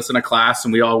 30 of us in a class,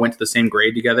 and we all went to the same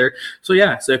grade together. So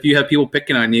yeah, so if you have people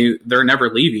picking on you, they're never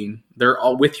leaving. They're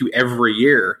all with you every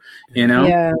year,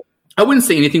 Yeah. I wouldn't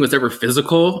say anything was ever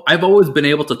physical. I've always been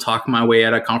able to talk my way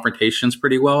out of confrontations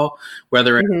pretty well,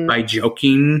 whether it's by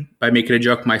joking, by making a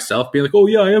joke myself, being like, oh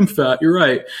yeah, I am fat. You're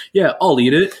right. Yeah, I'll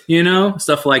eat it,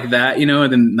 stuff like that,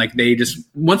 and then like they just,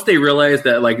 once they realize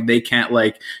that like they can't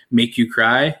like make you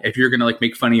cry, if you're going to like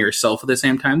make fun of yourself at the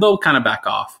same time, they'll kind of back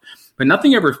off. But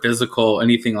nothing ever physical,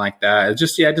 anything like that. It's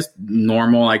just, just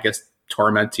normal, I guess,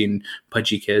 tormenting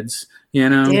pudgy kids,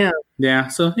 Yeah. Yeah.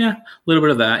 So, yeah, a little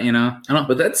bit of that, I don't.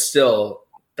 But that's still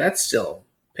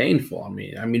painful. I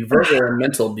mean, verbal and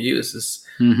mental abuse is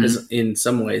in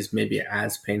some ways maybe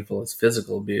as painful as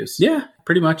physical abuse. Yeah,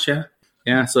 pretty much, yeah.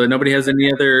 Yeah, so nobody has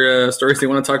any other stories they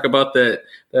want to talk about that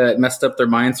messed up their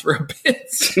minds for a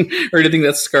bit or anything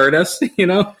that scarred us,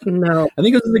 No. I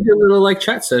think it was a good little like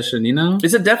chat session,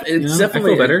 It's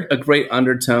definitely better. a great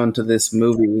undertone to this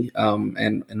movie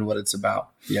and what it's about.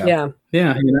 Yeah.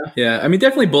 Yeah. I mean,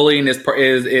 definitely bullying is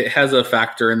it has a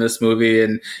factor in this movie,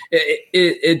 and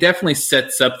it definitely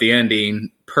sets up the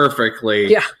ending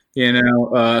perfectly. Yeah.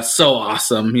 So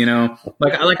awesome,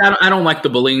 I don't like the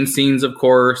bullying scenes, of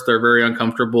course. They're very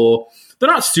uncomfortable. They're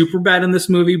not super bad in this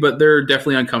movie, but they're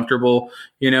definitely uncomfortable,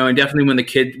 and definitely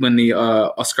when the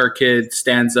Oscar kid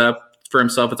stands up for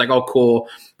himself, it's like, oh, cool.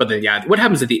 But then, yeah, what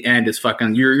happens at the end is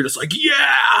fucking, you're just like,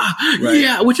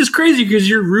 yeah, which is crazy because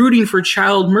you're rooting for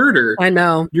child murder. I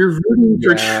know. You're rooting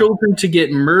for children to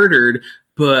get murdered.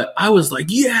 But I was like,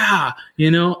 yeah,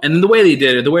 and then the way they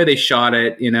did it, the way they shot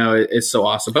it, it's so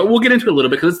awesome. But we'll get into it a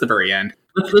little bit because it's the very end.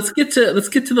 Let's get to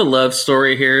the love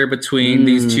story here between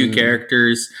these two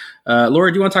characters.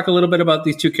 Laura, do you want to talk a little bit about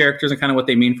these two characters and kind of what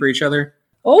they mean for each other?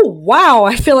 Oh, wow.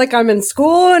 I feel like I'm in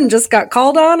school and just got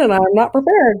called on and I'm not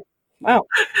prepared. Wow.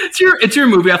 It's your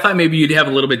movie. I thought maybe you'd have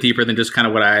a little bit deeper than just kind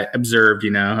of what I observed,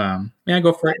 Yeah,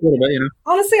 go for it a little bit,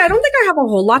 Honestly, I don't think I have a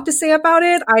whole lot to say about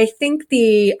it. I think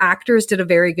the actors did a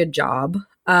very good job.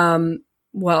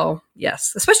 Well,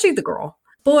 yes, especially the girl.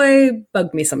 Boy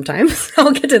bugged me sometimes.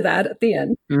 I'll get to that at the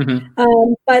end.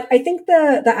 But I think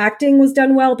the acting was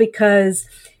done well because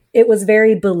it was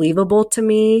very believable to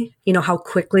me, how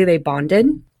quickly they bonded.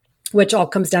 which all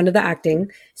comes down to the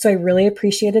acting. So I really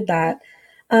appreciated that.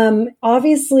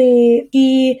 Obviously,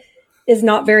 he is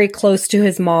not very close to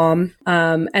his mom.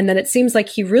 And then it seems like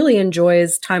he really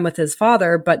enjoys time with his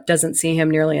father, but doesn't see him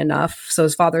nearly enough. So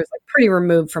his father is like pretty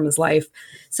removed from his life.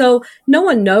 So no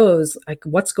one knows like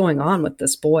what's going on with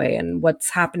this boy and what's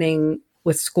happening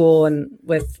with school and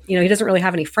with, he doesn't really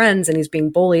have any friends and he's being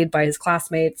bullied by his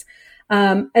classmates.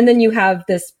 And then you have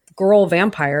this girl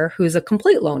vampire who's a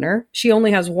complete loner. She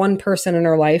only has one person in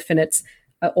her life, and it's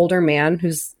an older man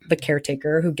who's the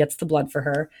caretaker who gets the blood for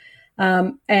her.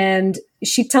 And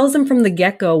she tells him from the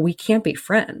get-go, we can't be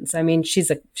friends. I mean,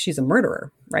 she's a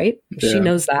murderer, right? Yeah. She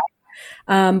knows that.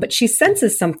 But she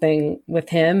senses something with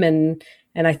him, and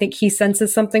I think he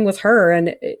senses something with her,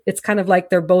 and it's kind of like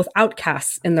they're both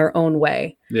outcasts in their own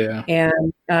way. Yeah.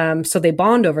 And so they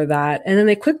bond over that, and then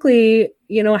they quickly,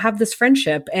 have this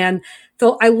friendship. And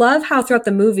so I love how throughout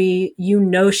the movie,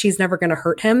 she's never going to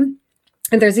hurt him.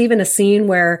 And there's even a scene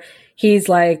where he's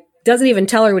like, doesn't even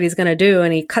tell her what he's going to do,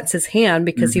 and he cuts his hand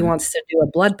because he wants to do a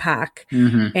blood pack.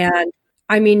 Mm-hmm. And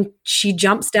I mean, she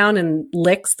jumps down and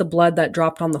licks the blood that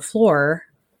dropped on the floor,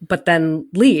 but then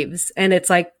leaves. And it's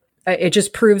like, it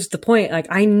just proves the point. Like,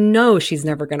 I know she's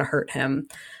never going to hurt him.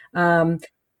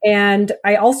 And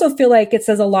I also feel like it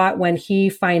says a lot when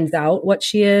he finds out what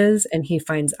she is, and he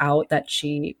finds out that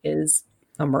she is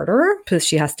a murderer because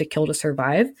she has to kill to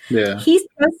survive. Yeah. He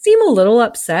does seem a little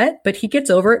upset, but he gets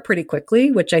over it pretty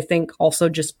quickly, which I think also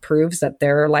just proves that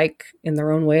they're like in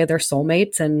their own way, they're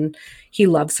soulmates, and he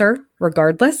loves her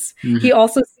regardless. Mm-hmm. He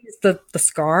also sees the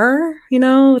scar,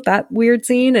 that weird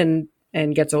scene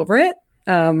and gets over it.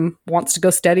 Wants to go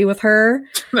steady with her.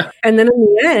 And then in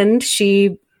the end,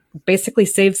 she basically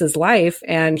saves his life,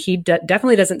 and he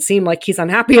definitely doesn't seem like he's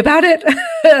unhappy about it.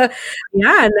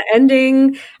 Yeah. And the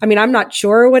ending, I mean, I'm not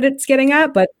sure what it's getting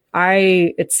at, but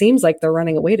it seems like they're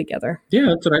running away together. Yeah,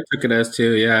 that's what I took it as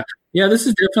too. Yeah. Yeah. This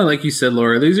is definitely, like you said,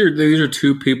 Laura, these are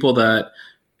two people that,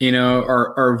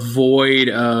 are void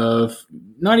of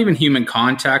not even human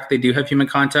contact. They do have human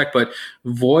contact, but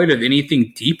void of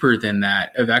anything deeper than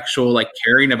that, of actual like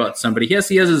caring about somebody. Yes,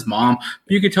 he has his mom.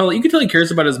 You could tell he cares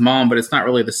about his mom, but it's not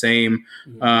really the same.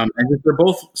 And they're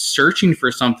both searching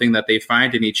for something that they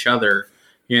find in each other,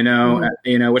 which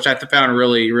I found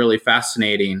really, really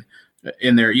fascinating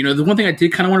in there. The one thing I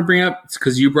did kind of want to bring up,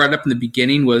 because you brought it up in the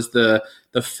beginning, was the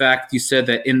fact you said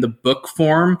that in the book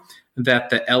form that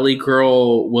the Ellie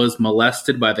girl was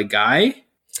molested by the guy.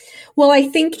 Well, I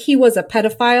think he was a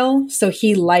pedophile, so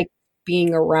he liked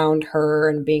being around her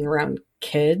and being around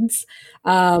kids.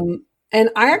 And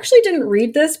I actually didn't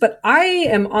read this, but I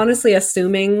am honestly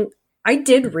assuming I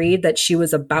did read that she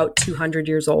was about 200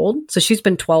 years old. So she's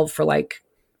been 12 for like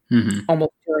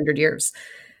almost 200 years.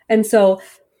 And so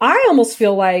I almost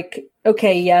feel like,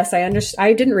 okay, yes,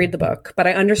 I didn't read the book, but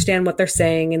I understand what they're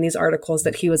saying in these articles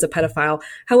that he was a pedophile.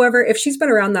 However, if she's been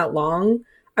around that long,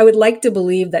 I would like to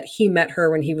believe that he met her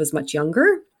when he was much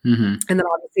younger. Mm-hmm. And then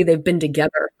obviously they've been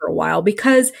together for a while,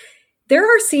 because there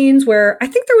are scenes where I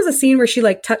think there was a scene where she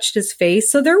like touched his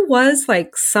face. So there was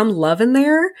like some love in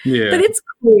there, but it's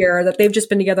clear that they've just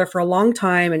been together for a long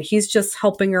time, and he's just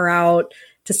helping her out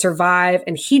to survive.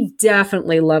 And he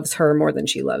definitely loves her more than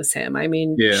she loves him. I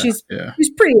mean, she's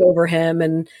pretty over him.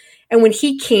 And when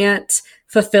he can't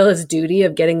fulfill his duty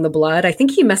of getting the blood, I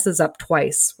think he messes up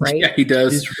twice, right? Yeah, he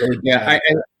does. I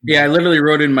literally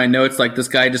wrote in my notes, like, this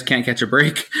guy just can't catch a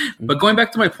break. But going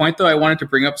back to my point, though, I wanted to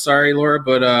bring up, sorry, Laura,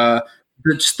 but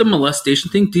just the molestation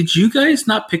thing. Did you guys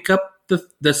not pick up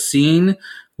the scene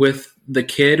with the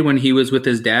kid when he was with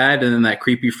his dad and then that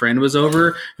creepy friend was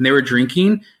over and they were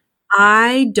drinking?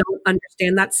 I don't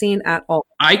understand that scene at all.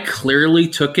 I clearly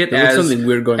took it as something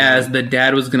weird going on. The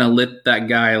dad was going to let that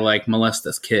guy like molest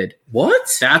this kid.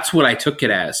 What? That's what I took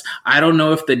it as. I don't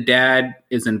know if the dad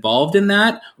is involved in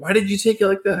that. Why did you take it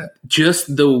like that?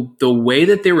 Just the way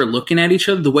that they were looking at each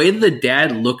other, the way that the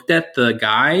dad looked at the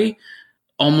guy,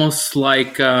 almost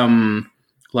like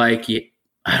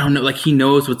I don't know, like he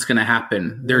knows what's going to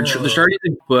happen. They're starting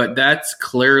to, but that's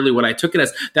clearly what I took it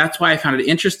as. That's why I found it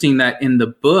interesting that in the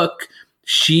book,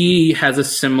 she has a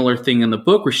similar thing in the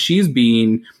book where she's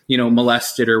being,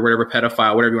 molested or whatever,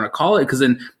 pedophile, whatever you want to call it. Because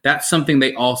then that's something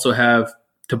they also have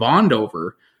to bond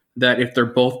over, that if they're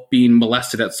both being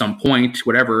molested at some point,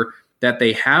 whatever, that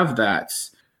they have that.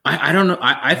 I don't know.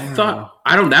 I thought,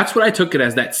 that's what I took it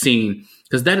as, that scene.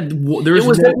 Because it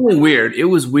was definitely weird. It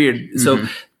was weird. Mm-hmm. So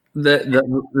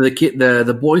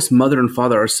the boy's mother and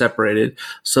father are separated,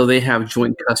 so they have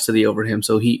joint custody over him.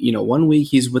 So he, one week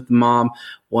he's with the mom,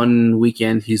 one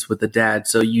weekend he's with the dad.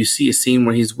 So you see a scene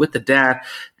where he's with the dad.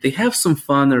 They have some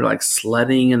fun. They're like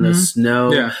sledding in the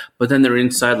snow, but then they're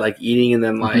inside like eating, and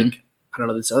then like I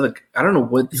don't know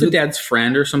what it's a dad's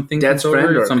friend or something. Dad's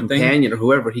friend or something. Companion or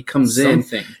whoever. He comes in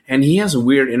and he has a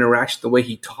weird interaction. The way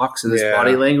he talks and his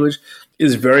body language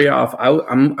is very off.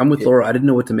 I'm with Laura. I didn't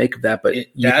know what to make of that, but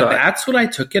that's what I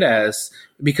took it as.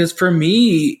 Because for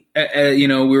me, we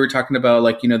were talking about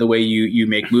like, the way you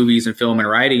make movies and film and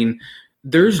writing.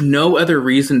 There's no other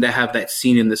reason to have that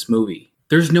scene in this movie.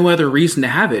 There's no other reason to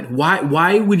have it.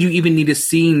 Why would you even need a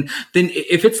scene? Then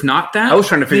if it's not that, I was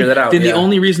trying to figure that out. Then the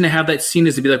only reason to have that scene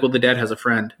is to be like, well, the dad has a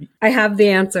friend. I have the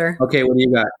answer. Okay, what do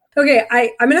you got? Okay,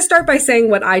 I'm going to start by saying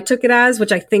what I took it as,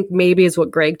 which I think maybe is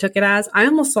what Greg took it as. I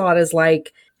almost saw it as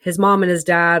like his mom and his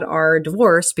dad are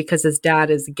divorced because his dad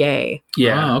is gay.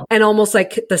 Yeah. And almost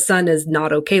like the son is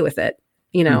not okay with it,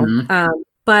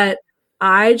 but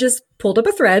I just pulled up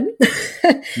a thread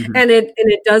and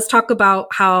it does talk about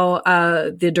how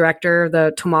the director,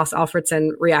 the Tomas Alfredson,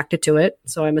 reacted to it.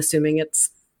 So I'm assuming it's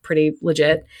pretty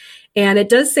legit. And it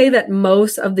does say that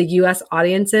most of the US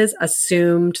audiences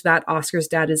assumed that Oscar's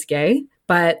dad is gay,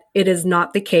 but it is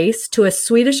not the case. To a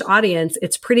Swedish audience,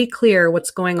 it's pretty clear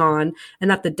what's going on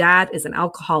and that the dad is an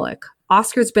alcoholic.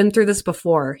 Oscar's been through this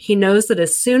before. He knows that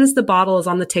as soon as the bottle is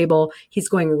on the table, he's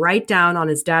going right down on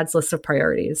his dad's list of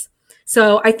priorities.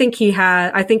 So I think he's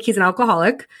an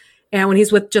alcoholic. And when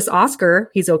he's with just Oscar,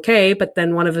 he's okay. But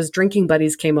then one of his drinking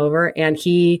buddies came over and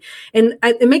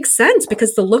it makes sense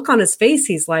because the look on his face,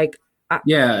 he's like,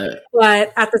 yeah.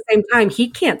 But at the same time, he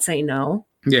can't say no.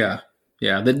 Yeah.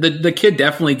 Yeah. The kid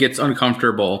definitely gets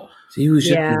uncomfortable. So he was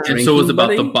just drinking, so it was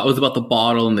about the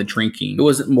bottle and the drinking. It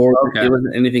wasn't more. Okay. It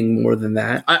wasn't anything more than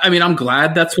that. I mean, I'm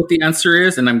glad that's what the answer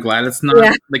is, and I'm glad it's not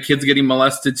the kids getting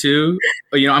molested too.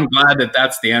 But I'm glad that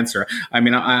that's the answer. I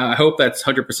mean, I hope that's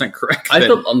 100% correct. I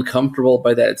felt uncomfortable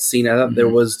by that scene. I thought there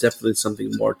was definitely something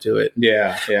more to it.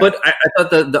 Yeah. But I thought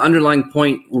the underlying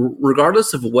point,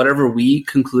 regardless of whatever we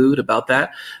conclude about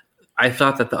that, I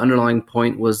thought that the underlying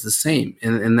point was the same,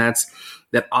 and that's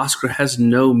that Oscar has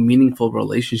no meaningful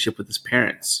relationship with his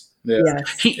parents. Yeah.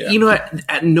 Yes.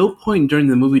 At no point during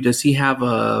the movie does he have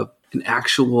an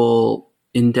actual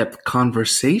in-depth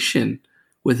conversation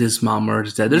with his mom or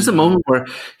his dad. There's a moment where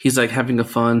he's like having a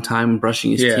fun time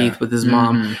brushing his teeth with his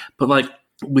mom, but like,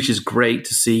 which is great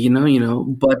to see,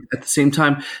 but at the same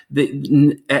time,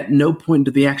 at no point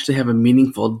do they actually have a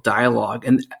meaningful dialogue.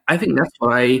 And I think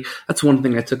that's one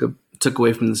thing I took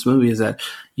away from this movie is that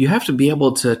you have to be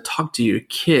able to talk to your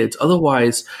kids.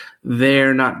 Otherwise,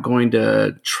 they're not going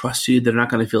to trust you. They're not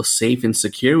going to feel safe and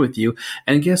secure with you.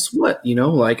 And guess what?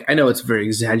 I know it's a very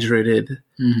exaggerated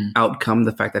outcome,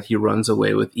 the fact that he runs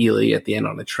away with Ely at the end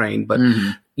on a train. But,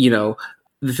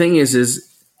 the thing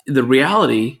is the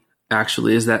reality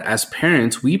actually is that as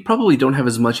parents, we probably don't have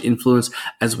as much influence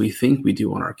as we think we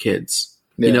do on our kids.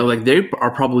 Yeah. They are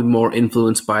probably more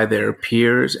influenced by their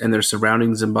peers and their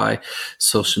surroundings and by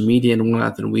social media and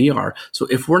whatnot than we are. So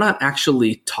if we're not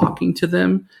actually talking to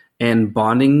them and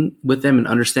bonding with them and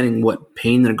understanding what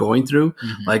pain they're going through,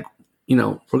 we're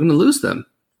going to lose them.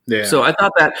 Yeah. So I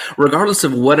thought that regardless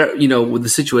of what, with the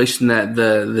situation that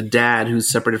the dad who's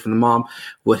separated from the mom,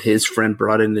 what his friend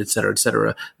brought in, et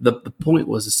cetera, the point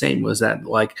was the same, was that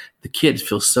like the kid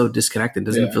feels so disconnected,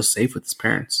 doesn't feel safe with his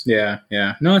parents. Yeah.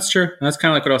 Yeah. No, it's true. That's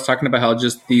kind of like what I was talking about, how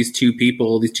just these two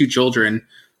children,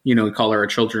 we call her a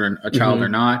child or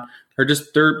not, are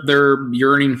just, they're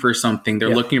yearning for something. They're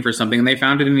looking for something and they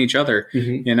found it in each other,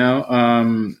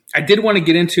 I did want to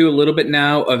get into a little bit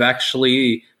now of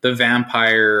actually the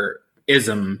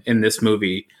vampire-ism in this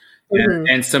movie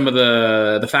and some of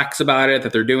the facts about it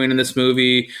that they're doing in this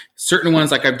movie. Certain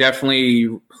ones, like I've definitely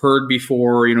heard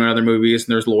before, in other movies,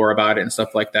 and there's lore about it and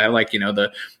stuff like that. Like, you have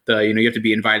to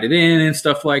be invited in and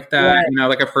stuff like that. Right.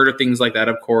 Like I've heard of things like that,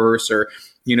 of course, or,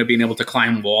 being able to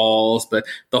climb walls. But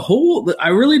I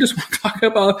really just want to talk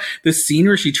about the scene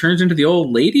where she turns into the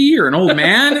old lady or an old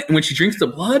man. And when she drinks the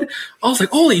blood, I was like,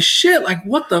 holy shit. Like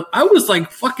I was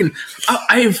like, fucking,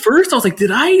 at first I was like, did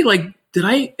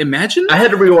I imagine that? I had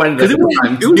to rewind it.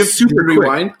 It was super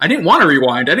rewind. I didn't want to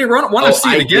rewind. I didn't want to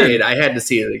see it again. I had to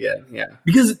see it again. Yeah.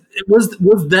 Because was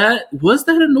that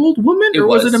an old woman or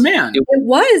was it a man? It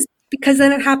was, because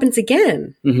then it happens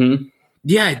again. Mm-hmm.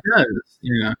 Yeah, it does.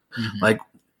 Yeah. Mm-hmm. Like,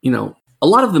 a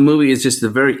lot of the movie is just a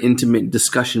very intimate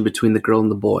discussion between the girl and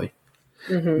the boy.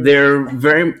 Mm-hmm. They're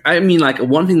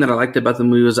one thing that I liked about the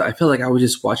movie was I felt like I was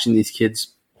just watching these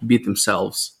kids beat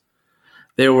themselves.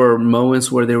 There were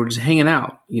moments where they were just hanging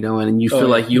out, and you feel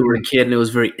like you were a kid and it was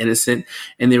very innocent,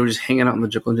 and they were just hanging out in the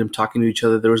jungle gym talking to each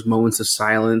other. There was moments of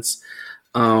silence.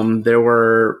 There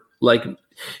were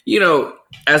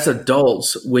as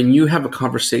adults, when you have a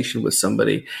conversation with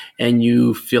somebody and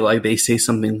you feel like they say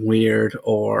something weird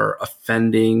or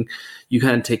offending, you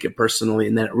kind of take it personally,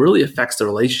 and then it really affects the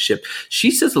relationship.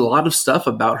 She says a lot of stuff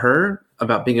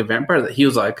about being a vampire that he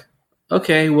was like,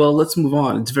 okay, well, let's move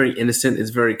on. It's very innocent.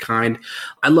 It's very kind.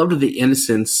 I loved the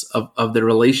innocence of the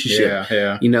relationship.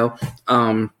 Yeah.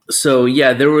 So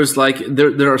yeah, there was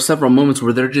there are several moments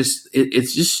where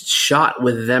it's just shot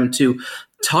with them two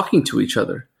talking to each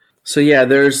other. So yeah,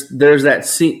 there's that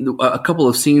scene, a couple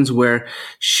of scenes where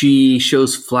she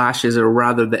shows flashes, or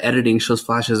rather the editing shows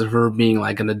flashes of her being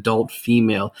like an adult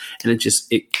female, and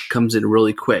it comes in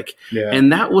really quick. Yeah.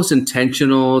 And that was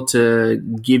intentional to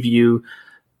give you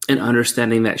an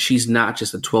understanding that she's not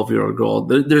just a 12-year-old girl.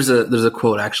 There's a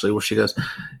quote actually where she goes,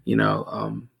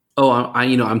 I'm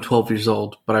 12 years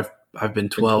old, but I've been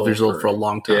 12 years old for a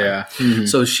long time. Yeah. Mm-hmm.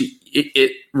 So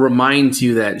it reminds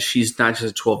you that she's not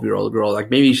just a 12-year-old girl. Like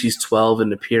maybe she's 12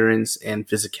 in appearance and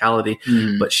physicality,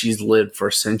 but she's lived for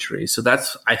centuries. So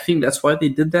I think that's why they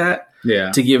did that.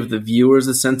 Yeah. To give the viewers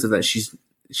a sense of that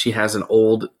she has an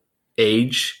old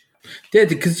age. Yeah,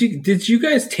 because did you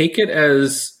guys take it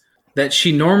as that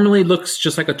she normally looks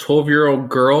just like a 12-year-old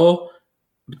girl?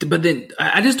 But then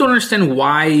I just don't understand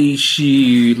why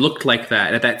she looked like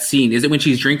that at that scene. Is it when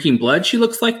she's drinking blood she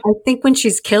looks like? I think when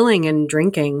she's killing and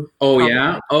drinking. Oh, probably.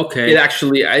 Yeah? Okay. It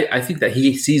actually, I think that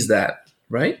he sees that,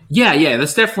 right? Yeah.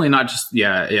 That's definitely not just,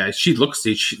 yeah. She's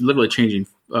literally changing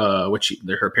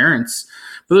her parents.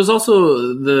 But there's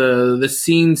also the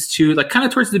scenes too, like kind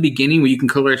of towards the beginning where you can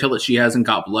clearly tell that she hasn't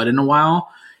got blood in a while.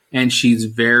 And she's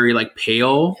very like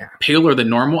paler than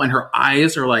normal. And her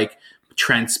eyes are like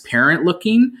transparent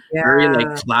looking, very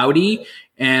like cloudy.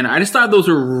 And I just thought those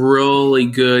were really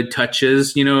good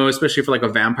touches, especially for like a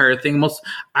vampire thing.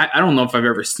 I don't know if I've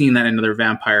ever seen that in another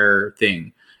vampire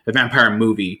thing, a vampire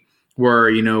movie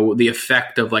where, the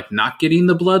effect of like not getting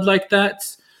the blood like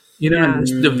that, and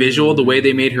the visual, the way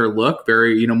they made her look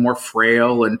very, more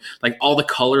frail, and like all the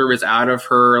color is out of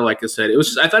her. Like I said,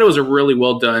 I thought it was a really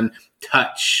well done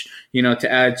touch,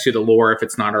 to add to the lore if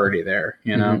it's not already there,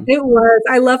 It was.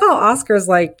 I love how Oscar's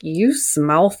like, you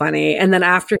smell funny. And then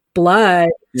after blood,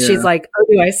 she's like, oh,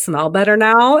 do I smell better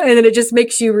now? And then it just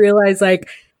makes you realize like,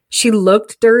 she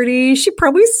looked dirty. She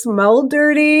probably smelled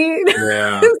dirty.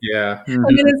 Yeah. Mm-hmm. I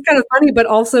mean, it's kind of funny, but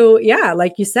also,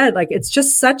 like you said, like it's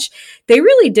just they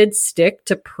really did stick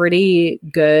to pretty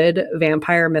good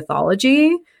vampire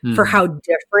mythology for how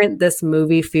different this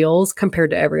movie feels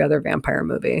compared to every other vampire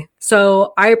movie.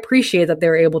 So I appreciate that they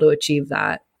were able to achieve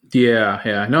that.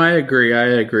 Yeah. No, I agree.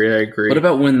 What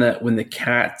about when the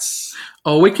cats?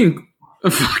 Oh, we can.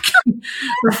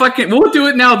 We'll do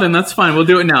it now then. That's fine. We'll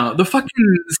do it now. The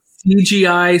fucking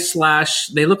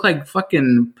CGI / they look like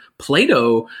fucking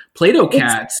Play-Doh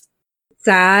cats. It's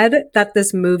sad that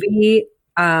this movie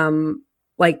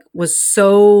was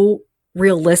so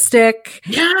realistic.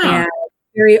 Yeah. And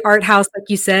very art house, like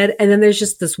you said. And then there's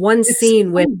just this one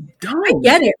scene with I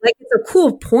get it. Like it's a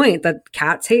cool point that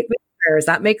cats hate vampires.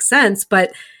 That makes sense.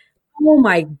 But oh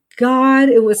my God,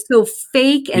 it was so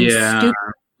fake and stupid.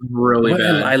 Really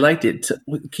bad. I liked it.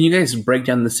 Can you guys break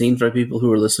down the scene for people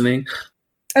who are listening?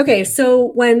 Okay, so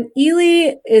when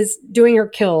Ely is doing her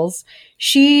kills,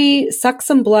 she sucks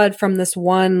some blood from this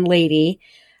one lady.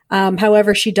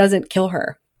 However, she doesn't kill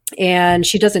her, and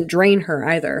she doesn't drain her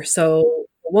either. So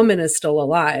the woman is still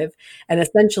alive and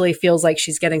essentially feels like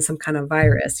she's getting some kind of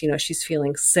virus. She's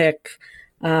feeling sick.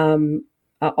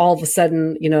 All of a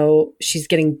sudden, she's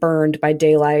getting burned by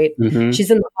daylight. Mm-hmm. She's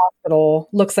in the hospital,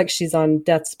 looks like she's on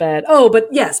death's bed. Oh, but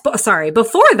yes,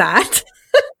 before that,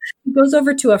 she goes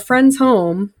over to a friend's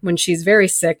home when she's very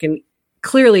sick and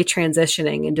clearly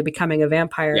transitioning into becoming a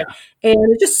vampire. Yeah.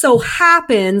 And it just so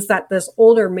happens that this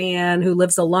older man who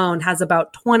lives alone has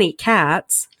about 20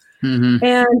 cats. Mm-hmm.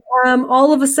 And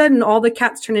all of a sudden, all the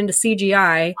cats turn into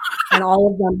CGI, and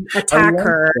all of them attack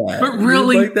her. That. But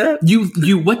really, you like that?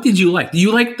 You what did you like? Do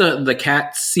you like the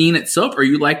cat scene itself, or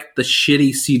you like the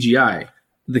shitty CGI?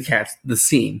 The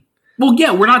scene. Well,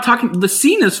 yeah, we're not talking. The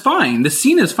scene is fine.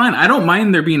 I don't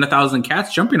mind there being 1,000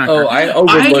 cats jumping on her. I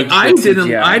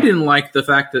didn't like the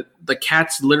fact that the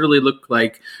cats literally look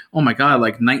like, oh my God,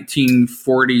 like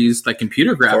 1940s like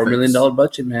computer graphics. $4 million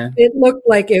budget, man. It looked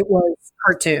like it was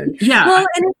cartoon. Yeah. Well,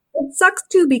 and it sucks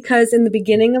too because in the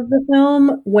beginning of the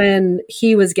film, when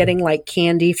he was getting like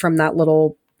candy from that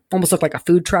little almost looked like a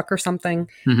food truck or something.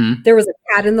 Mm-hmm. There was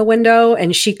a cat in the window,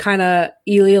 and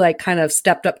Ely like kind of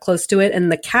stepped up close to it,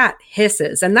 and the cat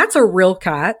hisses, and that's a real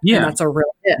cat. Yeah. And that's a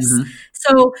real hiss. Mm-hmm.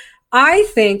 So I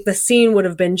think the scene would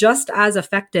have been just as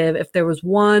effective if there was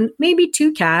one, maybe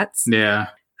two cats Yeah.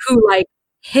 who like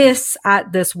hiss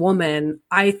at this woman.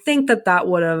 I think that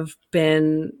would have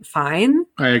been fine.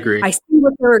 I agree. I see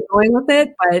what they were going with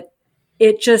it, but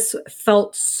it just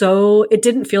felt it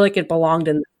didn't feel like it belonged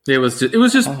in. It was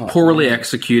just poorly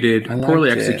executed. I liked Poorly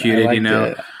it. executed, I you know.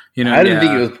 liked it. You know, I didn't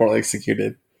think it was poorly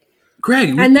executed. Greg.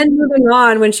 And then moving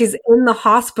on, when she's in the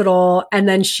hospital and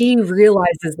then she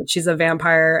realizes that she's a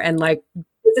vampire and like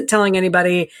isn't telling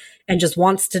anybody and just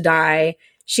wants to die,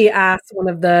 she asks one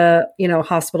of the,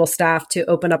 hospital staff to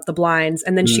open up the blinds,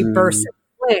 and then she bursts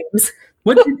into flames.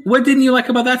 What didn't you like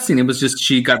about that scene? It was just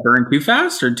she got burned too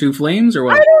fast or too flames or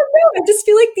what? I don't know. I just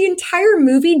feel like the entire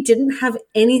movie didn't have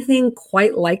anything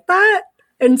quite like that.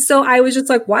 And so I was just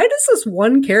like, why does this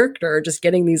one character just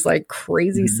getting these like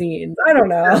crazy scenes? I don't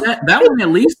know. That one at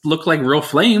least looked like real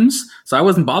flames, so I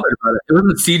wasn't bothered about it. It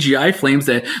wasn't CGI flames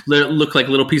that looked like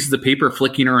little pieces of paper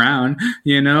flicking around,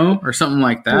 or something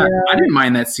like that. Yeah. I didn't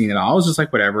mind that scene at all. I was just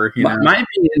like, whatever. My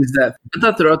opinion is that I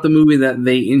thought throughout the movie that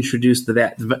they introduced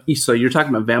that. So you're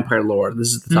talking about vampire lore. This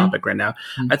is the topic right now.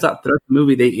 I thought throughout the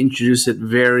movie they introduced it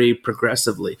very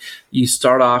progressively. You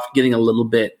start off getting a little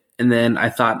bit. And then I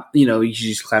thought,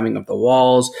 she's climbing up the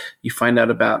walls. You find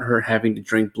out about her having to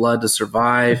drink blood to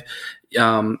survive.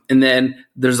 And then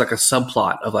there's like a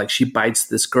subplot of like she bites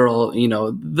this girl.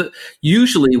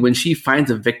 Usually when she finds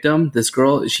a victim, this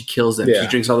girl, she kills them. Yeah. She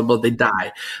drinks all the blood, they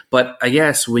die. But I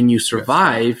guess when you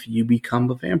survive, you become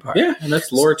a vampire. Yeah, and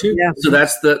that's lore too. Yeah. So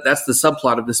that's the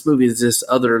subplot of this movie, is this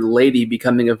other lady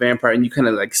becoming a vampire, and you kind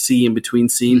of like see in between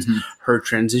scenes her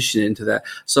transition into that.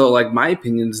 So like my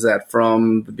opinion is that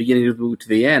from the beginning of the movie to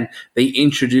the end, they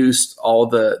introduced all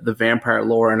the vampire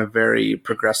lore in a very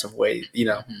progressive way.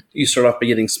 You start off by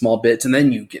getting small bits, and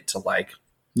then you get to like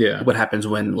what happens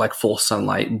when like full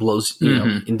sunlight blows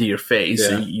into your face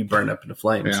and you burn up into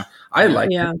flames. Yeah. I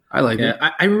like it.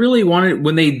 I really wanted,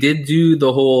 when they did do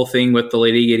the whole thing with the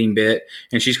lady getting bit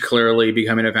and she's clearly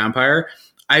becoming a vampire,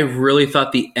 I really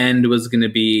thought the end was going to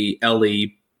be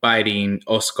Ellie biting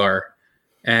Oscar.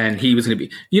 And he was going to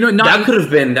be, that would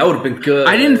have been good.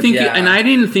 I didn't think, and I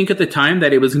didn't think at the time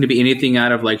that it was going to be anything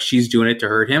out of like she's doing it to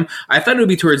hurt him. I thought it would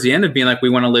be towards the end of being like, we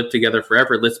want to live together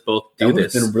forever. Let's both do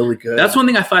this. That would have been really good. That's one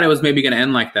thing I thought it was maybe going to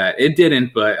end like that. It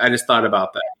didn't, but I just thought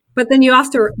about that. But then you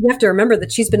have to remember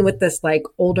that she's been with this like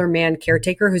older man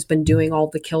caretaker who's been doing all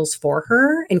the kills for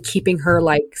her and keeping her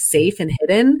like safe and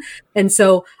hidden. And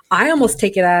so I almost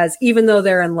take it as, even though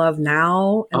they're in love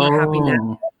now and they're happy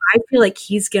now, I feel like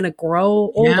he's gonna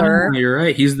grow older. Yeah, you're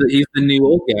right. He's the new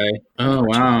old guy. Oh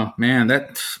wow, man!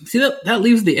 That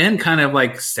leaves the end kind of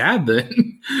like sad.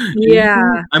 Then,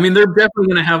 yeah. I mean, they're definitely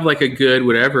gonna have like a good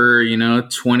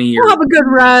 20 year. We'll have a good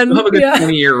run. We'll have a good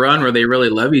 20-year run where they really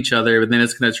love each other, but then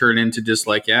it's gonna turn into just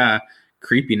like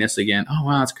creepiness again. Oh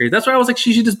wow, that's crazy. That's why I was like,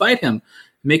 she should just bite him.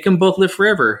 Make them both live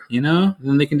forever,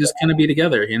 then they can just kind of be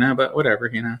together, but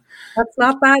whatever, That's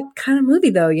not that kind of movie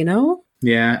though,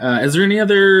 Yeah. Is there any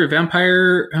other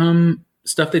vampire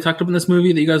stuff they talked about in this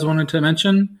movie that you guys wanted to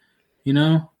mention?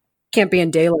 Can't be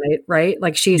in daylight, right?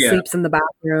 Like she sleeps in the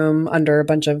bathroom under a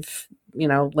bunch of,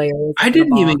 layers. I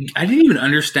didn't even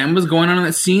understand what was going on in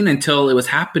that scene until it was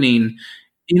happening.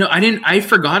 I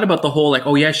forgot about the whole like,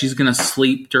 oh yeah, she's going to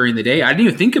sleep during the day. I didn't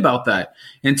even think about that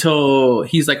until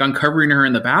he's like uncovering her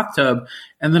in the bathtub.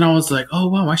 And then I was like, oh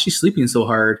wow, why is she sleeping so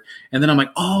hard? And then I'm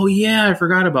like, oh yeah, I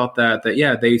forgot about that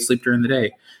they sleep during the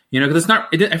day. Because it's not,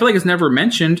 I feel like it's never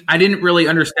mentioned. I didn't really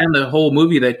understand the whole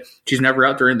movie that she's never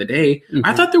out during the day.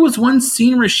 I thought there was one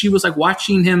scene where she was like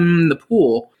watching him in the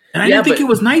pool. And I didn't think it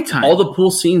was nighttime. All the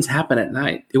pool scenes happen at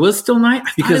night. It was still night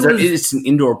because it's an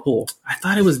indoor pool. I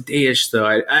thought it was dayish though.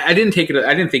 I didn't take it.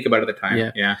 I didn't think about it at the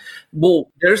time. Yeah.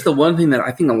 Well, there's the one thing that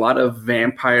I think a lot of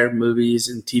vampire movies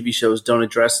and TV shows don't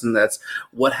address, and that's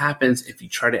what happens if you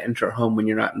try to enter a home when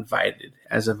you're not invited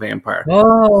as a vampire.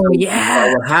 Oh,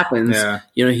 yeah. What happens? Yeah.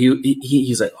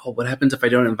 He's like, oh, what happens if I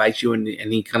don't invite you? And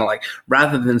he kind of like,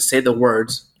 rather than say the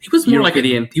words, he was more like a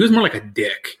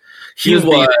dick. He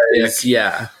was,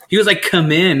 yeah. He was like,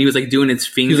 come in. He was like doing his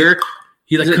finger.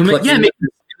 He's like, come in. Yeah.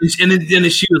 And then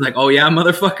she was like, oh yeah,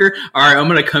 motherfucker. All right, I'm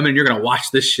going to come in. You're going to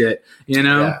watch this shit.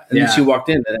 Yeah. And then she walked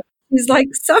in. He's like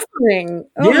suffering.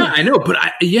 Oh. Yeah, I know. But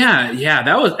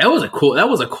that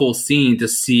was a cool scene to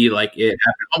see like it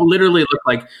happen. It literally looked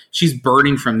like she's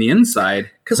burning from the inside.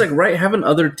 Because haven't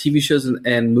other TV shows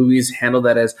and movies handle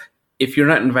that as, if you're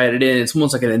not invited in, it's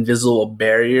almost like an invisible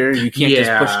barrier. You can't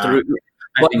just push through.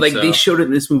 But like they showed it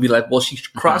in this movie, like, well, she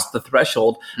crossed the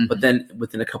threshold, but then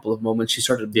within a couple of moments, she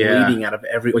started bleeding out of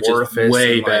every orifice. Is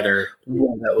way better.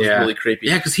 Wow, that was really creepy.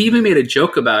 Yeah, because he even made a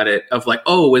joke about it of like,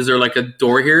 oh, is there like a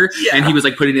door here? Yeah. And he was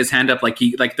like putting his hand up like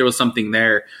there was something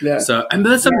there. Yeah. So and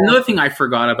that's another thing I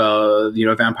forgot about,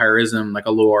 vampirism, like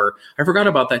a lore. I forgot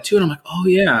about that too, and I'm like, oh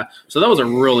yeah. So that was a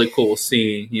really cool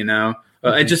scene,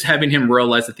 and just having him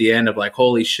realize at the end of like,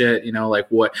 holy shit, like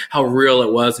how real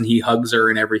it was, and he hugs her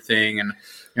and everything, and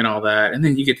all that, and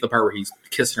then you get to the part where he's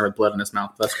kissing her with blood in his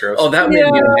mouth. That's gross. Oh, that made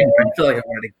me. I feel like I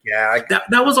wanted to gag.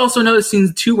 That was also another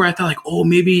scene too where I thought like, oh,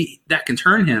 maybe that can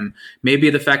turn him. Maybe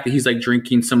the fact that he's like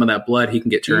drinking some of that blood, he can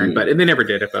get turned. But they never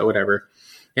did it. But whatever.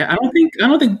 Yeah, I don't think.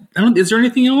 Is there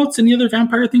anything else? Any other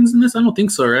vampire things in this? I don't think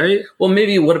so. Right? Well,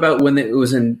 maybe. What about when it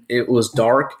was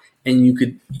dark? And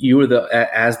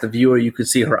as the viewer, you could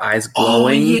see her eyes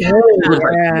glowing. That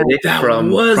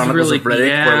was really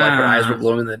Riddick, where like her eyes were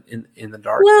glowing in the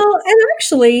dark. Well, and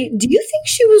actually, do you think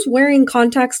she was wearing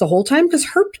contacts the whole time? Because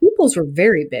her pupils were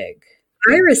very big,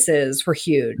 irises were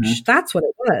huge. Mm-hmm. That's what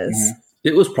it was. Mm-hmm.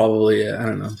 It was probably I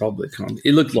don't know, probably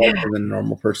it looked larger than a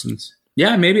normal person's.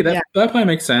 Yeah, maybe that probably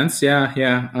makes sense. Yeah.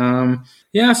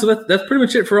 So that's pretty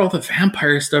much it for all the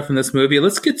vampire stuff in this movie.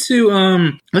 Let's get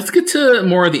to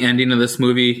more of the ending of this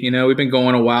movie. We've been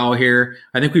going a while here.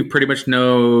 I think we pretty much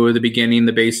know the beginning,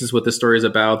 the basis, what the story is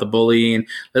about, the bullying.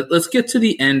 Let's get to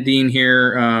the ending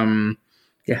here.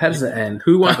 How does it end?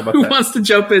 Who wants to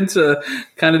jump into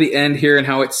kind of the end here and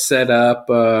how it's set up?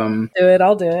 Do it.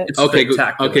 I'll do it. Okay,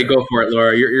 go for it,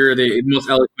 Laura. You're the most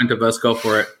eloquent of us. Go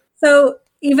for it. So,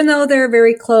 even though they're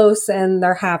very close and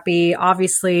they're happy,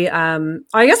 obviously, I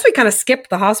guess we kind of skipped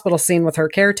the hospital scene with her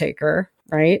caretaker,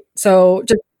 right? So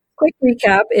just quick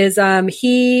recap is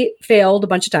he failed a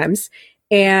bunch of times,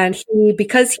 and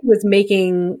because he was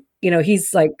making,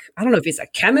 he's like, I don't know if he's a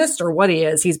chemist or what he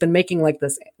is. He's been making like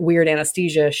this weird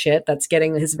anesthesia shit that's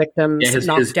getting his victims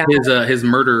knocked down. His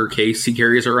murder case he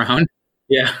carries around.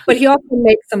 Yeah. But he also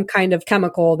makes some kind of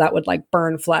chemical that would like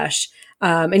burn flesh.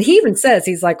 And he even says,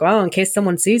 he's like, well, in case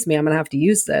someone sees me, I'm going to have to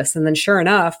use this. And then sure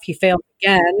enough, he failed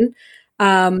again,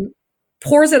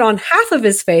 pours it on half of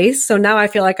his face. So now I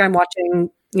feel like I'm watching,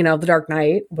 The Dark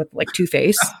Knight with like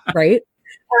Two-Face, right?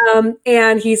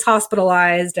 And he's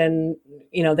hospitalized and,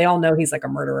 they all know he's like a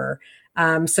murderer.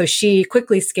 So she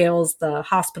quickly scales the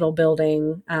hospital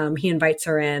building. He invites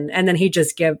her in, and then he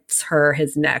just gives her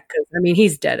his neck.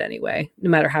 He's dead anyway, no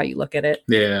matter how you look at it.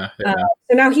 Yeah. So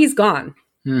now he's gone.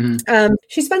 Mm-hmm.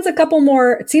 She spends a couple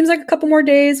more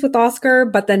days with Oscar,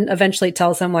 but then eventually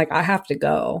tells him like, I have to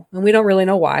go. And we don't really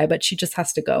know why, but she just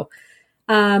has to go.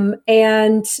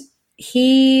 And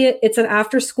it's an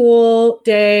after school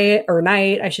day or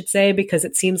night, I should say, because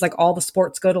it seems like all the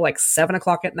sports go to like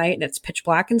 7:00 at night and it's pitch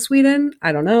black in Sweden.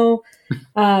 I don't know.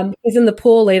 He's in the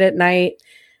pool late at night.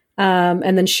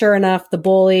 And then sure enough, the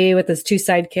bully with his two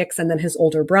sidekicks and then his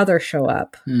older brother show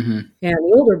up. Mm-hmm. And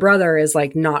the older brother is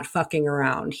like not fucking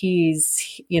around.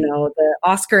 He's, the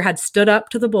Oscar had stood up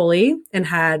to the bully and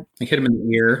had hit him in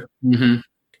the ear. Mm-hmm.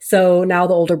 So now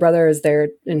the older brother is there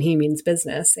and he means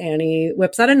business, and he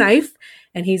whips out a knife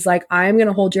and he's like, I'm going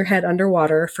to hold your head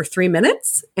underwater for 3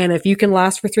 minutes. And if you can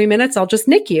last for 3 minutes, I'll just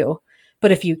nick you.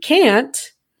 But if you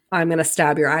can't, I'm going to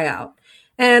stab your eye out.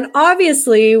 And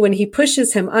obviously when he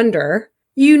pushes him under,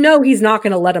 he's not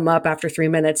going to let him up after 3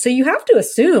 minutes. So you have to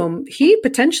assume he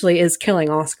potentially is killing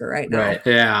Oscar right now. Right.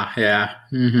 Yeah. Yeah.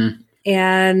 Mm-hmm.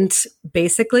 And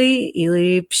basically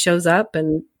Ely shows up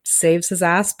and saves his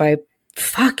ass by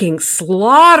fucking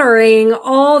slaughtering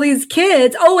all these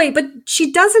kids. Oh wait, but she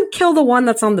doesn't kill the one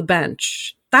that's on the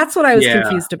bench. That's what I was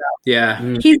confused about. Yeah.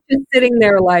 He's just sitting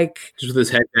there like just with his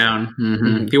head down.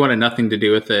 Mm-hmm. He wanted nothing to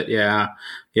do with it. Yeah.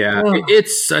 Yeah. Oh.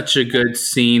 It's such a good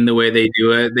scene the way they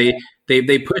do it.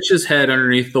 They push his head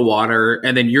underneath the water,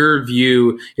 and then your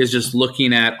view is just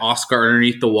looking at Oscar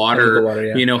underneath the water,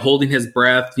 holding his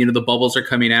breath. The bubbles are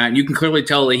coming out, and you can clearly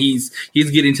tell that he's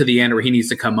getting to the end where he needs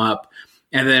to come up.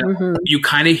 And then you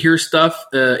kind of hear stuff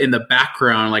in the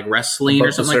background, like wrestling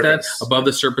or something like that, above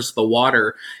the surface of the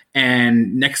water.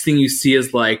 And next thing you see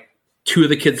is like two of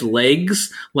the kids'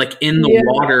 legs, like in the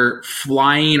water,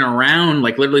 flying around,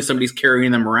 like literally somebody's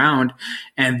carrying them around.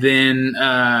 And then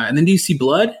do you see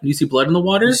blood? Do you see blood in the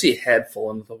water? You see a head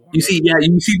fall into the water. You see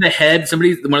the head.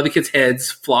 One of the kids'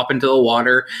 heads flop into the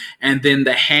water, and then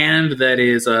the hand that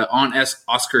is on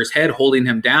Oscar's head holding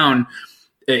him down.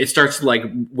 It starts to like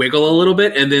wiggle a little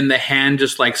bit, and then the hand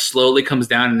just like slowly comes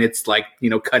down, and it's like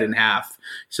cut in half.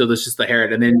 So there's just the hair,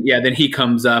 and then he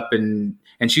comes up, and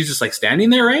she's just like standing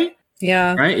there, right?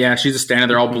 Yeah, right. Yeah, she's just standing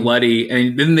there all bloody,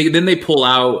 and then they pull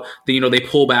out. They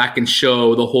pull back and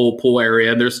show the whole pool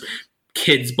area, and there's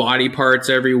kids' body parts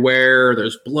everywhere.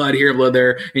 There's blood here, blood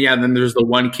there. And then there's the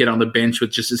one kid on the bench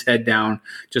with just his head down,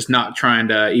 just not trying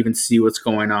to even see what's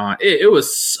going on. It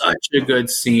was such a good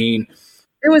scene.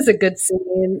 It was a good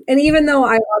scene. And even though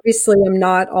I obviously am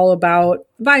not all about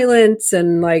violence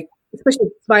and like, especially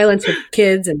violence with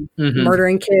kids and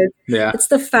murdering kids, it's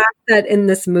the fact that in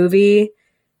this movie,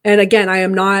 and again,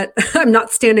 I'm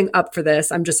not standing up for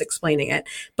this. I'm just explaining it.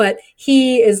 But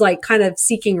he is like kind of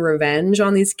seeking revenge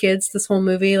on these kids this whole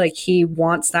movie. Like he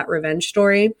wants that revenge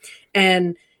story.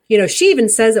 And, you know, she even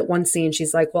says at one scene,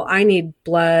 she's like, well, I need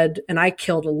blood and I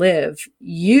kill to live.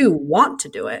 You want to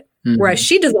do it. Whereas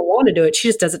she doesn't want to do it. She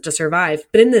just does it to survive.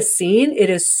 But in this scene,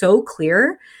 it is so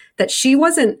clear that she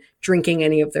wasn't drinking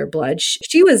any of their blood.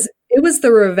 It was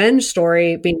the revenge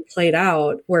story being played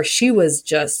out where she was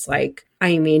just like,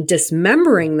 I mean,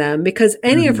 dismembering them, because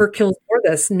any of her kills for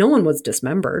this, no one was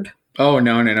dismembered. Oh,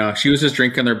 no. She was just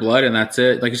drinking their blood and that's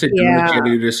it. Like you said, doing what she had to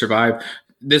do to survive.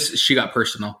 She got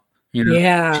personal. You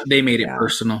know, they made it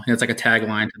personal. It's like a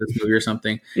tagline to this movie or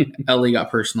something. Ellie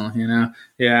got personal, you know?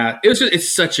 Yeah.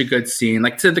 It's such a good scene.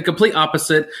 Like to the complete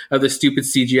opposite of the stupid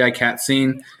CGI cat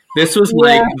scene. This was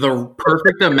like the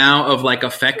perfect amount of like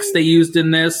effects they used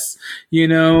in this, you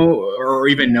know, or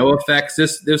even no effects.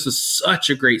 This was such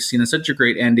a great scene and such a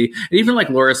great ending. And even like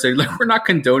Laura said, like, we're not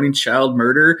condoning child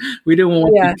murder. We don't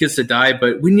want these kids to die,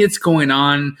 but when it's going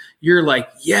on, you're like,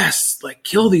 yes, like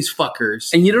kill these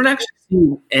fuckers. And you don't actually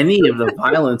see any of the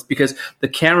violence because the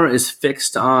camera is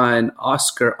fixed on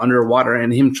Oscar underwater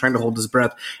and him trying to hold his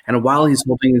breath. And while he's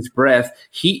holding his breath,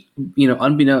 he, you know,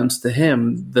 unbeknownst to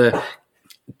him, the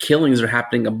killings are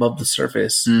happening above the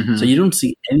surface. So you don't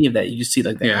see any of that. You just see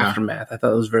like the aftermath. I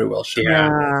thought it was very well shot.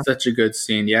 Yeah, such a good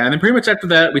scene. Yeah. And then pretty much after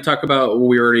that, we talk about what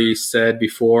we already said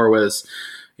before was,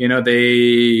 you know, they,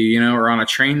 you know, are on a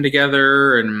train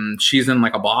together and she's in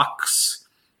like a box,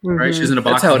 right? She's in a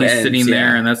box and he's sitting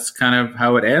there, and that's kind of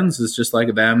how it ends, is just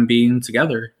like them being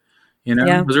together. You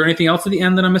know, was there anything else at the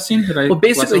end that I'm missing? Well,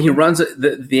 basically he runs,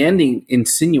 the ending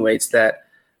insinuates that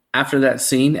after that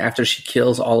scene, after she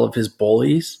kills all of his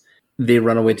bullies, they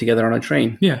run away together on a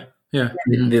train. Yeah.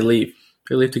 They leave.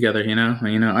 They leave together, you know.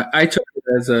 I took it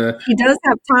as a... He does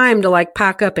have time to like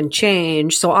pack up and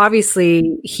change. So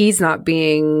obviously he's not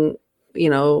being, you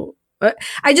know...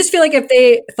 I just feel like if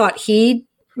they thought he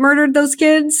murdered those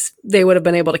kids, they would have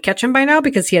been able to catch him by now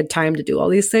because he had time to do all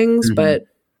these things. But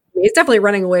he's definitely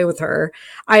running away with her.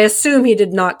 I assume he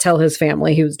did not tell his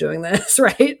family he was doing this,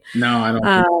 right? No, I don't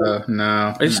think so.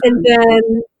 No. And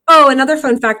then, another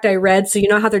fun fact I read. So you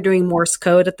know how they're doing Morse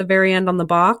code at the very end on the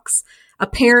box?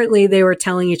 Apparently they were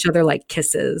telling each other like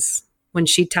kisses. When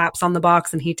she taps on the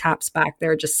box and he taps back,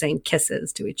 they're just saying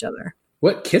kisses to each other.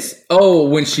 What kiss? Oh,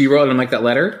 when she wrote him like that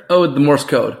letter? Oh, the Morse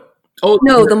code. Oh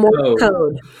no, the Morse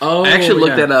code. Oh, I actually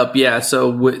looked that up. Yeah,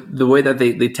 so the way that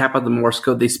they tap out the Morse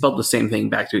code, they spelled the same thing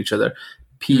back to each other,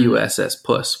 P-U-S-S,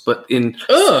 puss. But in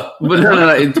the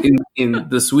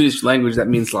Swedish language, that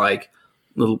means like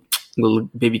little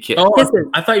baby kid. Oh,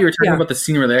 I thought you were talking about the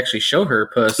scene where they actually show her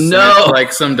puss. No,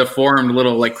 like some deformed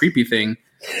little like creepy thing.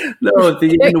 No, at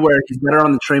the end where he's got her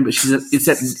on the train, but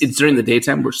it's during the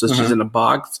daytime, where she's in a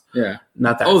box. Yeah,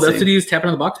 not that. Oh, that's what he was tapping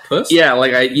on the box, puss. Yeah,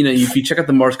 like if you check out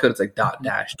the Morse code, it's like dot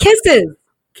dash kisses.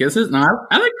 No,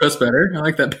 I like puss better. I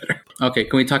like that better. Okay,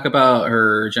 can we talk about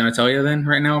her genitalia then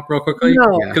right now, real quickly?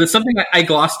 No, because it's something I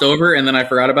glossed over and then I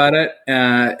forgot about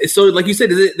it. So, like you said,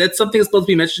 that's something that's supposed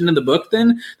to be mentioned in the book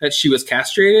then, that she was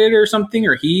castrated or something,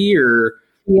 or he or.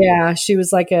 Yeah, she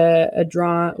was like a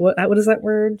drawn. What is that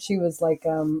word? She was like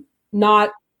not.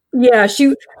 Yeah, she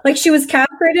was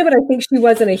castrated, but I think she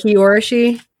wasn't a he or a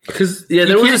she. Because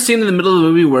there was a scene in the middle of the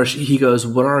movie where he goes,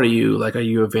 "What are you? Like, are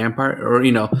you a vampire?" Or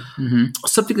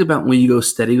something about "Will you go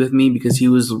steady with me?" Because he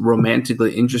was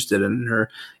romantically interested in her,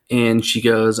 and she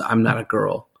goes, "I'm not a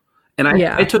girl." And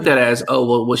I took that as, oh,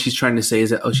 well, what she's trying to say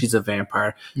is that, oh, she's a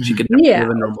vampire. She could never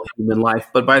live a normal human life.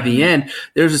 But by the end,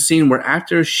 there's a scene where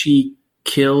after she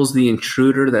kills the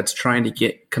intruder that's trying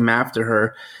to come after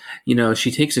her,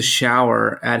 she takes a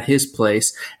shower at his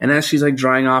place, and as she's like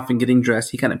drying off and getting dressed,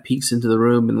 he kind of peeks into the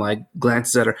room and like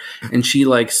glances at her, and she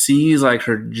like sees like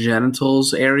her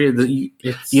genitals area.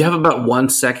 You have about 1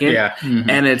 second,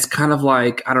 and it's kind of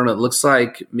like, I don't know, it looks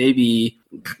like maybe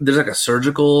there's like a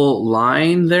surgical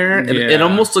line there, and it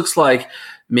almost looks like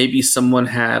maybe someone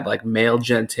had like male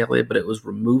genitalia, but it was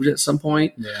removed at some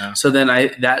point. Yeah. So then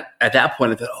at that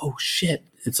point I thought, oh shit,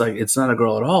 it's like, it's not a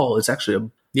girl at all. It's actually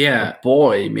a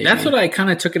boy. Maybe that's what I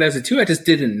kind of took it as too. I just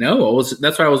didn't know.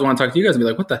 That's why I was want to talk to you guys and be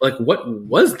like, what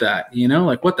was that?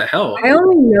 Like what the hell? I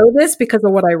only know this because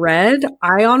of what I read.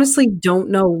 I honestly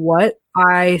don't know what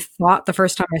I thought the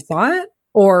first time I saw it.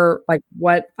 or like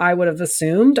what I would have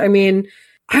assumed. I mean,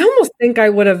 I almost think I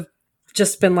would have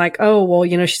just been like, oh, well,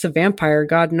 she's a vampire.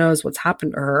 God knows what's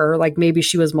happened to her. Or like maybe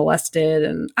she was molested,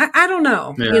 and I don't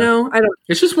know. Yeah. I don't.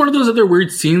 It's just one of those other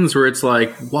weird scenes where it's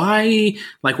like, why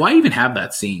even have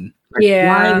that scene? Like,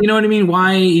 Yeah. why, you know what I mean?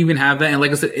 Why even have that? And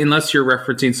like I said, unless you're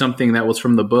referencing something that was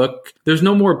from the book, there's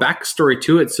no more backstory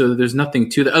to it. So there's nothing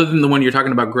to that other than the one you're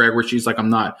talking about, Greg, where she's like, I'm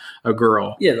not a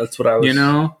girl. Yeah, that's what I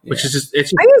was. Which is just.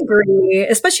 I agree,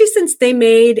 especially since they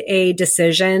made a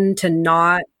decision to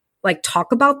not like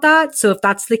talk about that. So if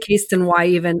that's the case, then why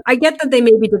even? I get that they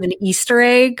maybe did an Easter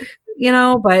egg,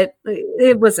 but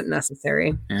it wasn't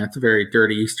necessary. Yeah, it's a very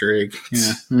dirty Easter egg.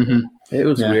 Yeah. Mm-hmm. It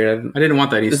was weird. I didn't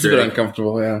want that Easter egg. It's a bit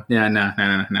uncomfortable, yeah. Yeah, no.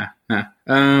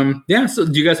 Yeah, so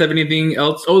do you guys have anything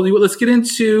else? Oh, let's get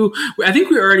into, I think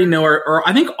we already know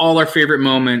I think all our favorite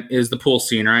moment is the pool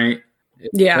scene, right?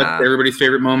 Yeah. That's everybody's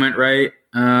favorite moment, right?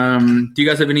 Do you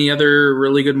guys have any other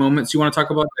really good moments you want to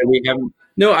talk about that we haven't?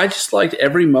 No, I just liked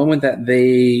every moment that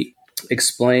they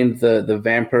explained the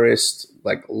vampirist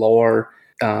like lore.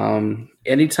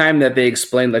 Anytime that they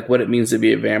explained like what it means to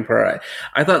be a vampire,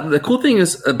 I thought the cool thing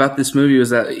is about this movie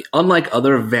was that unlike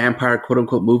other vampire quote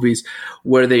unquote movies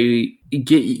where they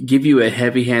give you a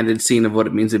heavy handed scene of what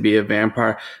it means to be a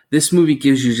vampire, this movie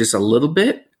gives you just a little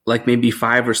bit, like maybe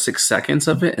 5 or 6 seconds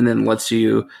of it, and then lets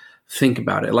you think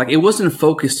about it. Like it wasn't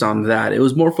focused on that. It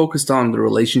was more focused on the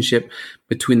relationship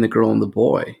between the girl and the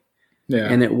boy. Yeah.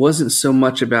 And it wasn't so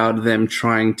much about them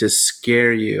trying to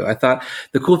scare you. I thought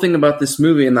the cool thing about this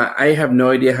movie, and I have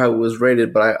no idea how it was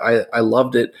rated, but I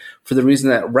loved it for the reason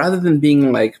that rather than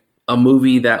being like a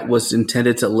movie that was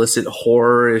intended to elicit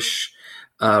horror-ish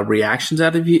reactions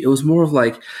out of you, it was more of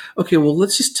like, okay, well,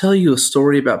 let's just tell you a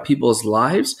story about people's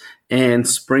lives and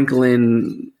sprinkle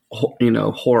in,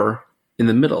 horror in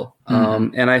the middle.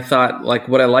 Mm-hmm. And I thought like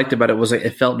what I liked about it was like,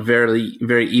 it felt very,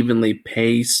 very evenly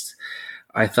paced.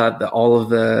 I thought that all of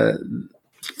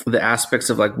the aspects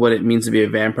of like what it means to be a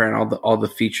vampire and all the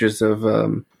features of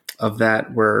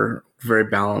that were very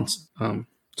balanced.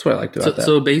 That's what I liked about that.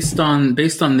 So based on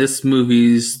this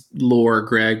movie's lore,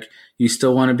 Greg, you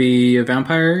still want to be a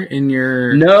vampire in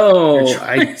your? No,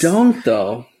 I don't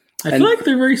though. I feel like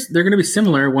they're going to be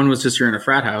similar. One was just you're in a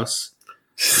frat house.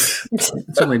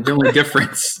 It's only the only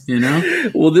difference,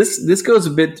 Well, this goes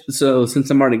a bit. So since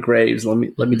I'm already Graves, let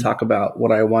me talk about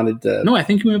what I wanted to. No, I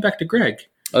think you went back to Greg.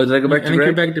 Oh, did I go back to Greg?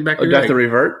 You're back to Greg. Do I have to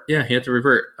revert? Yeah, you have to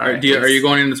revert. Are you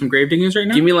going into some grave diggings right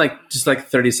now? Give me just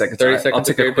 30 seconds. 30 seconds. I'll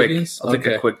take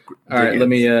a quick. All right, let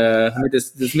me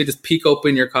just peek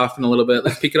open your coffin a little bit.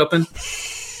 Let's peek it open.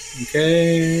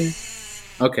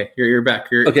 Okay, you're back.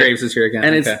 Graves is here again.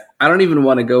 And I don't even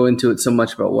want to go into it so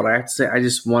much about what I have to say. I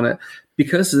just want to,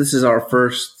 because this is our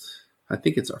first, I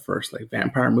think it's our first like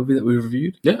vampire movie that we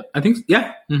reviewed. Yeah, I think,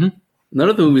 yeah. Mm-hmm. None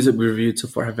of the movies that we reviewed so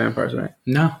far have vampires, right?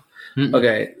 No. Mm-mm.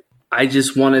 Okay, I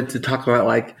just wanted to talk about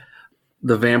like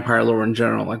the vampire lore in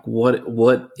general. Like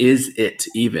what is it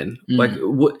even? Like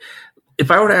what,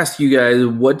 if I were to ask you guys,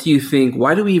 what do you think,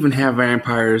 why do we even have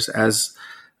vampires as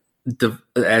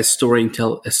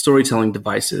storytelling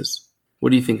devices?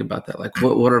 What do you think about that? Like,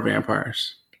 what are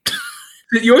vampires?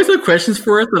 You always have questions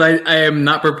for us that I am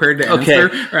not prepared to answer,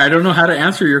 or I don't know how to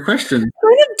answer your question. I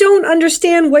kind of don't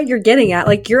understand what you're getting at.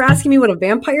 Like, you're asking me what a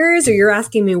vampire is, or you're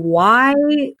asking me why?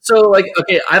 So, like,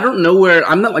 okay, I don't know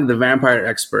I'm not like the vampire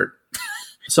expert.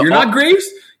 So you're not Graves?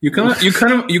 You come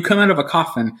out of a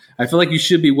coffin. I feel like you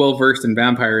should be well versed in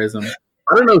vampirism.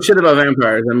 I don't know shit about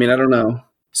vampires. I mean, I don't know.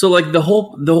 So like the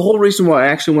whole reason why I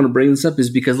actually want to bring this up is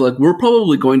because like we're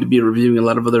probably going to be reviewing a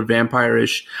lot of other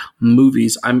vampire-ish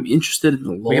movies. I'm interested in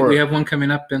the lore. We have one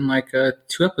coming up in like 2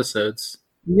 episodes.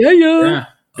 Yeah.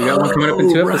 We got one coming up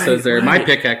in 2 episodes there. Right. My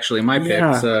pick, actually.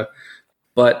 Pick. So.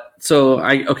 But so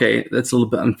that's a little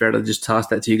bit unfair to just toss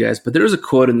that to you guys. But there was a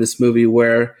quote in this movie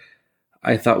where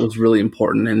I thought was really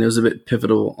important, and it was a bit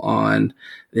pivotal on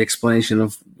the explanation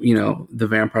of, the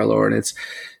vampire lore. And it's,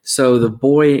 so the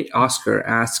boy Oscar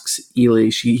asks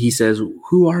Ely, he says,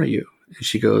 "Who are you?" And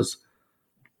she goes,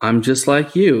 "I'm just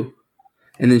like you."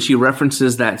 And then she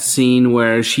references that scene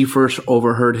where she first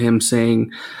overheard him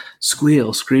saying,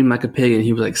 "Squeal, scream like a pig," and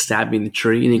he was like stabbing the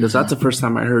tree. And he goes, "That's the first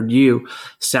time I heard you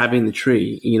stabbing the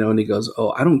tree." And he goes,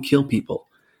 "Oh, I don't kill people."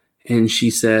 And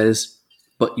she says,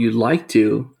 "But you'd like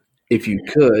to. If you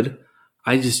could,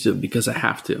 I just do it because I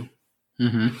have to."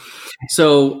 Mm-hmm.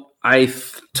 So I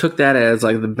took that as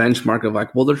like the benchmark of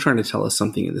like, well, they're trying to tell us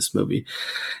something in this movie.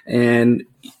 And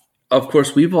of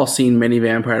course, we've all seen many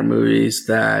vampire movies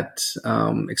that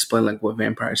explain like what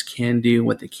vampires can do,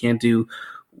 what they can't do,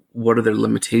 what are their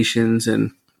limitations.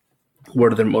 And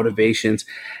What are their motivations?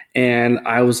 And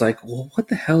I was like, well, what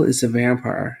the hell is a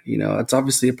vampire? It's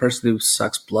obviously a person who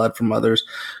sucks blood from others,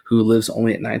 who lives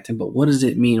only at nighttime, but what does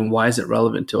it mean? Why is it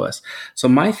relevant to us? So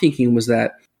my thinking was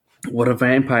that what a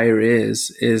vampire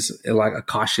is like a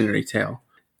cautionary tale.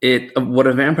 What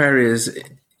a vampire is,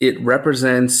 it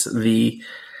represents the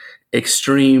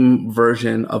extreme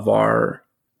version of our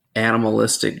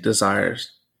animalistic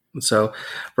desires. So,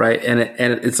 right. And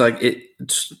it's like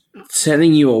it's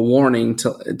sending you a warning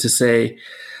to say,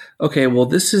 okay, well,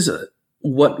 this is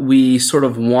what we sort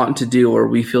of want to do, or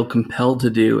we feel compelled to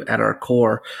do at our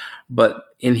core.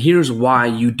 And here's why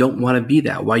you don't want to be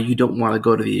that, why you don't want to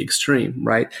go to the extreme.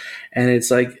 Right. And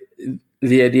it's like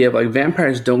the idea of like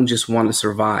vampires don't just want to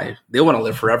survive. They want to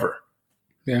live forever.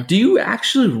 Yeah. Do you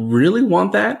actually really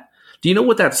want that? Do you know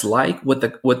what that's like? What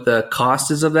the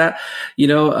cost is of that? I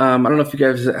don't know if you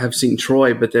guys have seen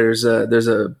Troy, but there's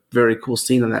a very cool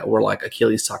scene in that where like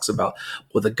Achilles talks about,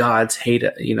 well, the gods hate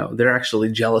it. They're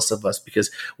actually jealous of us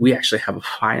because we actually have a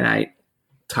finite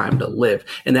time to live,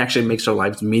 and it actually makes our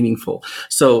lives meaningful.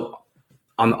 So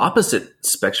on the opposite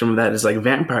spectrum of that is like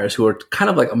vampires, who are kind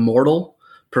of like immortal,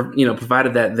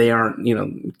 provided that they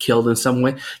aren't killed in some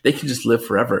way, they can just live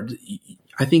forever.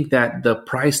 I think that the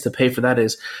price to pay for that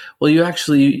is, well, you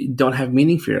actually don't have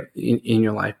meaning in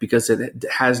your life because it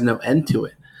has no end to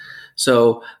it.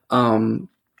 So,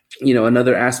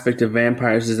 another aspect of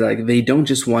vampires is like they don't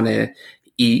just want to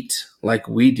eat like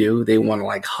we do. They want to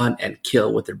like hunt and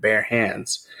kill with their bare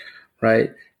hands,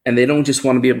 right? And they don't just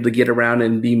want to be able to get around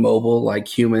and be mobile like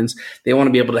humans. They want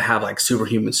to be able to have like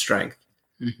superhuman strength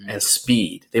and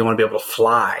speed. They want to be able to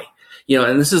fly,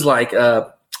 and this is like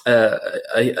a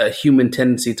human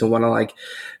tendency to want to like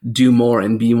do more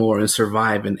and be more and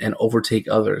survive and overtake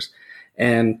others.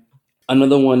 And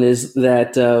another one is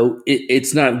that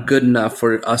it's not good enough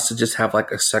for us to just have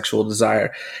like a sexual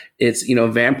desire. It's,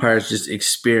 vampires just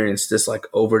experience this like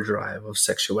overdrive of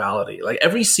sexuality. Like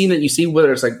every scene that you see,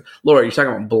 whether it's like, Laura, you're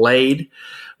talking about Blade,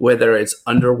 whether it's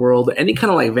Underworld, any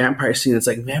kind of like vampire scene, it's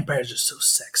like vampires are so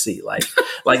sexy. Like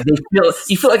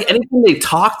you feel like anytime they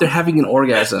talk, they're having an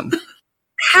orgasm.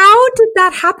 How did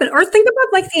that happen? Or think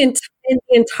about like the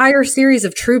entire series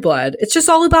of True Blood. It's just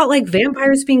all about like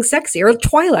vampires being sexy, or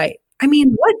Twilight. I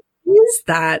mean, what is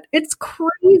that? It's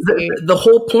crazy. The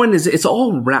whole point is it's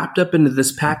all wrapped up into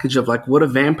this package of like what a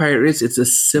vampire is. It's a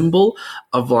symbol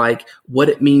of like what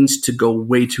it means to go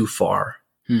way too far.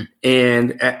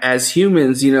 And as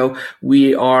humans,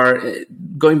 we are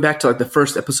going back to like the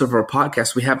first episode of our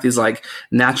podcast. We have these like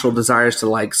natural desires to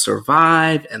like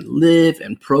survive and live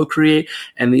and procreate.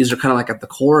 And these are kind of like at the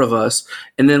core of us.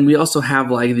 And then we also have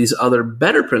like these other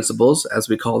better principles, as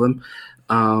we call them,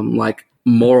 like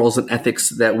morals and ethics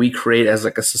that we create as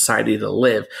like a society to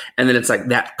live. And then it's like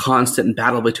that constant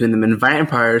battle between them. And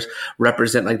vampires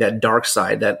represent like that dark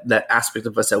side, that aspect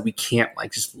of us that we can't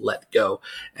like just let go.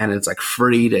 And it's like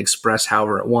free to express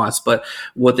however it wants. But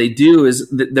what they do is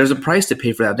there's a price to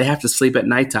pay for that. They have to sleep at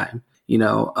nighttime.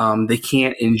 They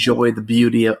can't enjoy the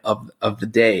beauty of the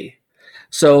day.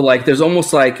 So like there's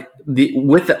almost like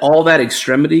with all that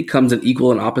extremity comes an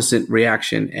equal and opposite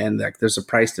reaction. And like there's a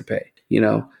price to pay,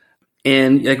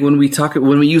 And like when we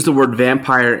use the word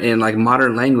vampire in like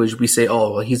modern language, we say,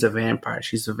 oh, well, he's a vampire.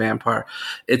 She's a vampire.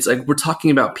 It's like we're talking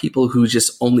about people who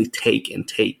just only take and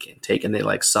take and take, and they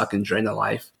like suck and drain the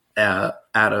life out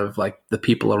of like the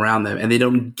people around them, and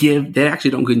they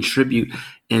actually don't contribute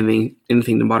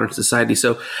anything to modern society.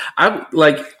 So I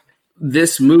like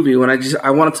this movie when I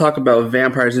want to talk about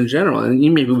vampires in general, and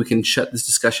maybe we can shut this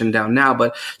discussion down now,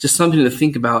 but just something to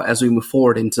think about as we move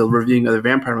forward into reviewing other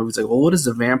vampire movies. Like, well, what is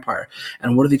a vampire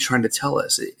and what are they trying to tell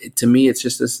us? To me, it's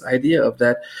just this idea of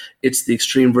that it's the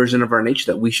extreme version of our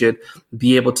nature that we should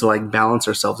be able to like balance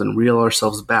ourselves and reel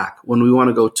ourselves back when we want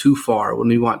to go too far, when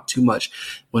we want too much,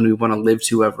 when we want to live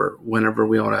whenever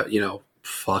we want to,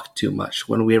 fuck too much,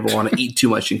 when we ever want to eat too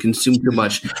much and consume too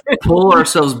much. Pull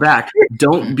ourselves back.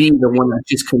 Don't be the one that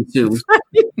just consumes.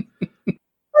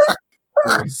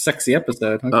 Sexy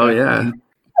episode. Okay. Oh yeah.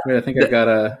 Wait, I think I've got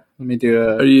a. Let me do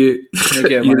a. Are you? Let me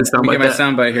get my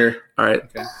soundbite here. All right.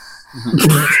 Okay.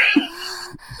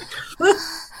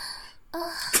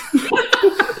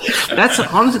 That's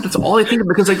honestly, that's all I think of,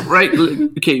 because like, right.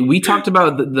 Okay. We talked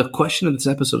about the question of this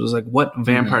episode was like, what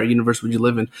vampire universe would you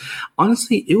live in?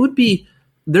 Honestly, it would be,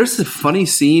 there's a funny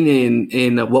scene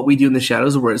in What We Do in the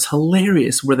Shadows where it's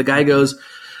hilarious, where the guy goes,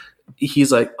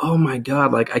 he's like, oh my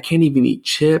God, like I can't even eat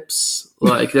chips.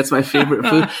 Like that's my favorite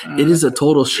food. It is a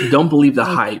total don't believe the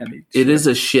hype. It is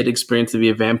a shit experience to be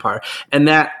a vampire. And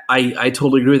that I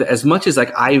totally agree with that. As much as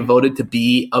like I voted to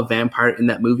be a vampire in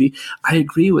that movie, I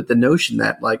agree with the notion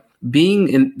that like being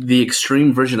in the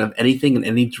extreme version of anything in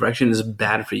any direction is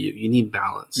bad for you. You need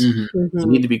balance. You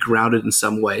need to be grounded in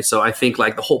some way. So I think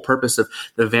like the whole purpose of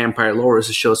the vampire lore is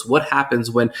to show us what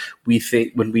happens when we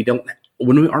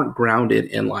aren't grounded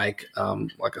in like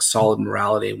a solid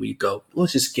morality, and we go,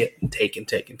 let's just get and take and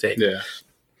take and take. Yeah.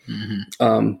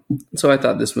 So I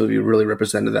thought this movie really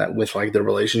represented that with like the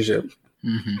relationship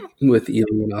with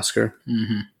Ely and Oscar.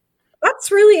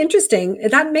 That's really interesting.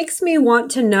 That makes me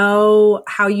want to know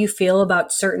how you feel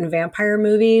about certain vampire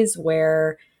movies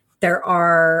where there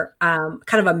are kind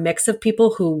of a mix of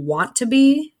people who want to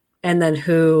be and then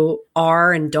who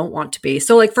are and don't want to be.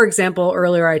 So like, for example,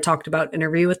 earlier I talked about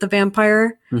Interview with the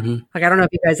Vampire. Like, I don't know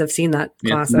if you guys have seen that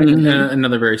classic.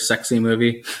 Another very sexy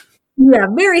movie. Yeah,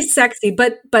 very sexy.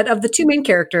 But of the two main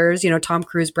characters, Tom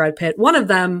Cruise, Brad Pitt, one of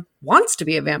them wants to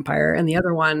be a vampire and the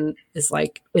other one is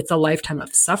like, it's a lifetime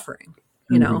of suffering,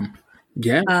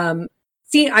 Yeah.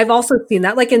 See, I've also seen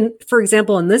that. Like for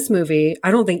example, in this movie,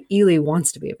 I don't think Ely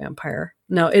wants to be a vampire.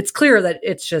 No, it's clear that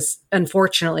it's just,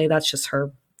 unfortunately, that's just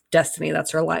her destiny.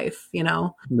 That's her life,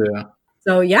 Yeah.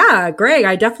 So yeah, Greg,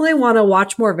 I definitely want to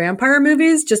watch more vampire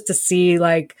movies just to see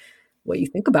like what you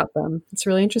think about them. It's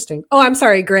really interesting. Oh, I'm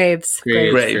sorry, Graves.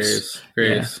 Graves.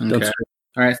 Yeah, Okay.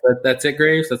 All right, so that's it,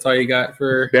 Graves. That's all you got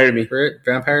for it?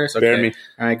 Vampires? Okay. Bury me.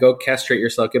 All right, go castrate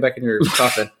yourself. Get back in your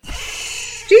coffin.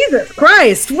 Jesus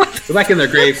Christ! What? Go back in there,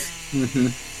 Graves.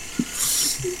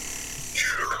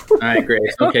 All right,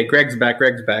 Graves. Okay, Greg's back.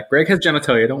 Greg has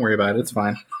genitalia. Don't worry about it. It's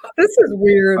fine. This is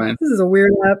weird. Fine. This is a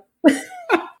weird app.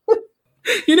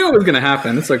 You know it was going to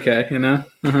happen. It's okay,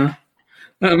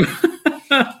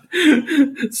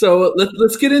 So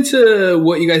let's get into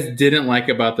what you guys didn't like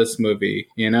about this movie.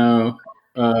 Didn't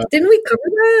we cover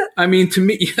that? I mean, to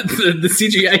me, the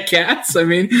CGI cats. I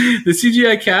mean, the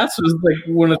CGI cats was like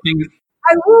one of the things.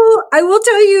 I will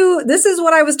tell you, this is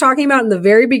what I was talking about in the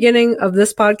very beginning of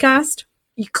this podcast.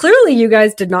 Clearly, you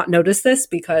guys did not notice this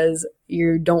because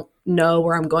you don't know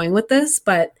where I'm going with this.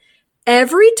 But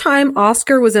every time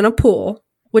Oscar was in a pool,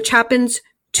 which happens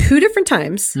 2 different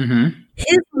times,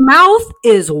 his mouth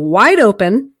is wide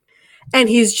open and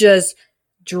he's just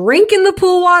drinking the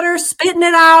pool water, spitting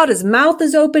it out. His mouth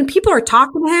is open. People are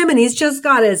talking to him and he's just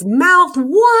got his mouth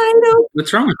wide open.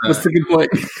 What's wrong with that? That's a good point.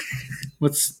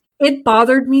 It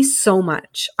bothered me so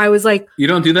much. I was like, you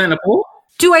don't do that in a pool?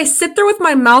 Do I sit there with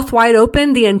my mouth wide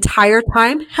open the entire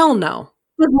time? Hell no.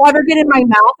 Does water get in my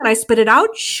mouth and I spit it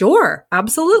out? Sure,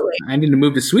 absolutely. I need to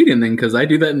move to Sweden then because I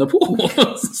do that in the pool.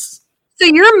 So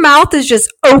your mouth is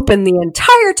just open the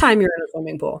entire time you're in a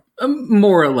swimming pool?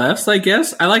 More or less, I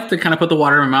guess. I like to kind of put the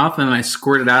water in my mouth and then I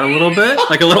squirt it out a little bit,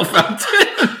 like a little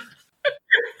fountain.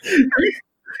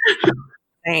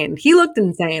 Insane. He looked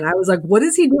insane. I was like, what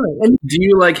is he doing? And do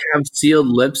you like have sealed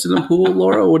lips in the pool,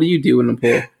 Laura? What do you do in the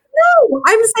pool? No,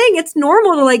 I'm saying it's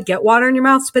normal to like get water in your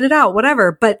mouth, spit it out,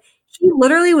 whatever. But he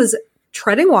literally was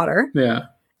treading water. Yeah.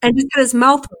 And just had his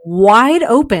mouth wide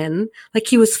open, like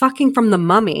he was fucking from The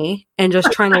Mummy and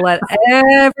just trying to let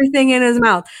everything in his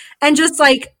mouth. And just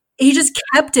like, he just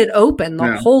kept it open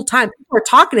the whole time. People were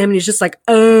talking to him and he's just like,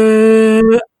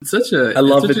 It's such an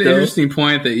interesting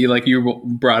point that you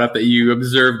brought up that you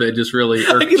observed that just really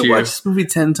irked I could you. watch this movie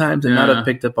 10 times and not have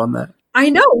picked up on that. I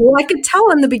know. Well, I could tell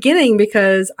in the beginning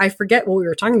because I forget what we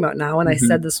were talking about now. And I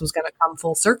said this was going to come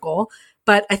full circle.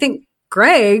 But I think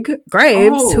Graves,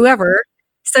 whoever,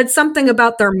 said something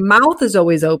about their mouth is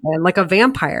always open, like a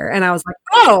vampire. And I was like,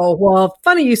 oh, well,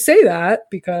 funny you say that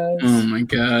because... Oh, my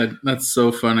God. That's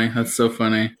so funny.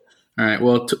 All right.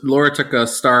 Well, Laura took a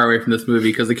star away from this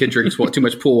movie because the kid drinks too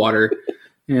much pool water.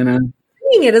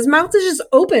 His mouth is just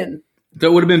open.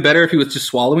 That would have been better if he was just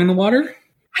swallowing the water?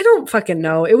 I don't fucking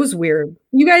know. It was weird.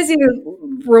 You guys need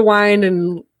to rewind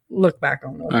and look back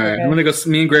on it. All right. I'm going to go...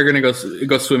 Me and Greg are going to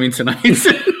go swimming tonight.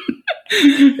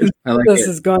 I like this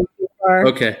is going too far.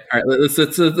 Okay, all right.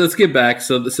 Let's get back.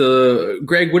 So,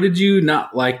 Greg, what did you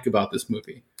not like about this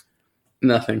movie?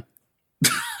 Nothing.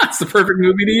 That's the perfect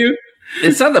movie to you.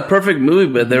 It's not the perfect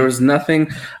movie, but there was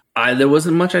nothing. There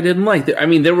wasn't much I didn't like. I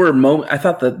mean, there were moments. I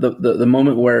thought that the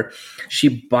moment where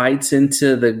she bites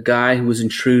into the guy who was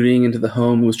intruding into the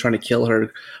home, who was trying to kill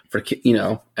her for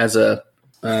as a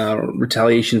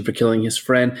retaliation for killing his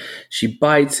friend. She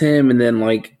bites him, and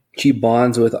then she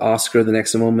bonds with Oscar the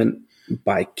next moment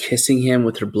by kissing him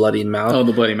with her bloody mouth. Oh,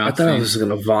 the bloody mouth. I thought I was going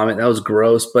to vomit. That was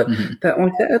gross. But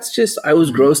that's just, I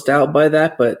was grossed out by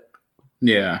that. But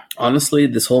Yeah. Honestly,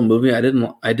 this whole movie, I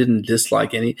didn't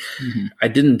dislike any. Mm-hmm. I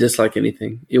didn't dislike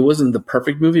anything. It wasn't the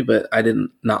perfect movie, but I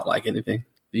didn't not like anything.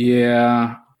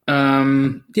 Yeah.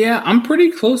 Yeah, I'm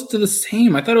pretty close to the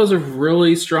same. I thought it was a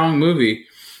really strong movie.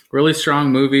 Really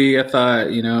strong movie. I thought,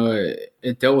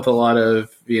 it dealt with a lot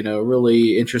of,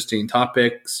 really interesting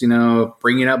topics,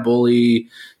 bringing up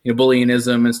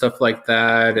bullyingism and stuff like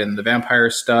that, and the vampire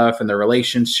stuff and the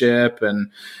relationship. And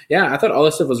yeah, I thought all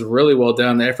this stuff was really well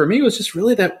done there. For me, it was just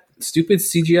really that stupid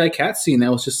CGI cat scene.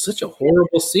 That was just such a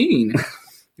horrible scene.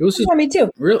 It was just me too.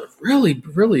 Really, really,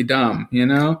 really dumb,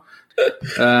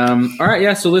 all right,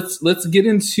 yeah. So let's get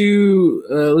into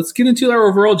our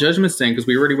overall judgments then, because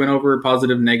we already went over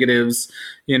positive, negatives.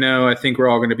 I think we're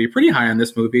all going to be pretty high on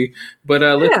this movie. But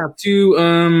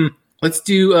let's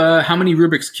do how many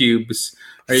Rubik's cubes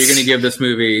are you going to give this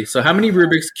movie? So how many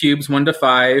Rubik's cubes, 1 to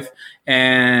 5,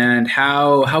 and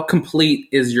how complete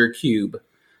is your cube?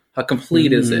 How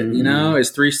complete is it? Is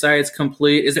 3 sides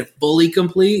complete? Is it fully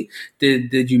complete?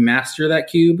 Did you master that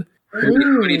cube? What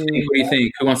do you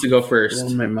think? Who wants to go first?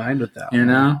 Blow my mind with that.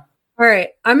 All right.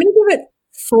 I'm going to give it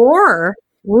 4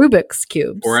 Rubik's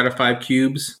cubes. 4 out of 5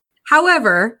 cubes.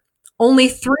 However, only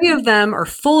 3 of them are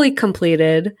fully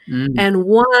completed, and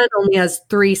 1 only has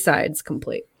 3 sides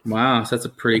complete. Wow, so that's a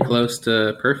pretty close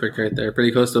to perfect right there.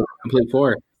 Pretty close to a complete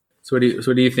 4. So what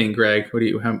do you think, Greg? What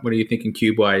are you thinking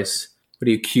cube wise? What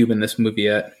are you cubing this movie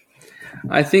at?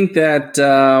 I think that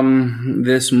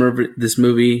this movie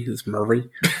deserves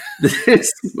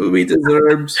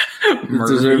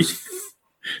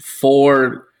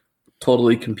 4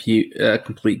 totally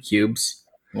complete cubes.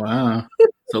 Wow,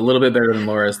 so a little bit better than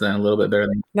Laura's. Then a little bit better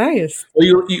than nice.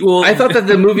 Well, I thought that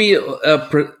the movie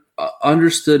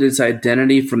understood its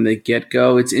identity from the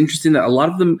get-go. It's interesting that a lot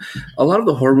of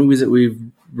the horror movies that we've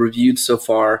reviewed so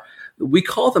far, we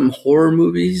call them horror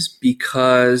movies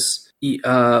because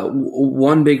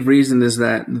one big reason is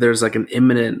that there's like an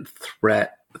imminent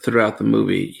threat throughout the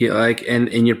movie,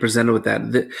 and you're presented with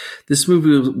that. This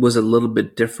movie was a little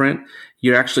bit different.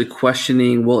 You're actually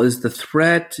questioning, well, is the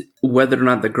threat whether or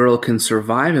not the girl can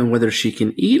survive and whether she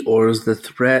can eat, or is the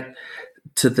threat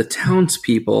to the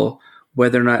townspeople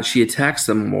whether or not she attacks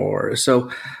them more?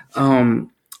 So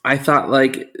I thought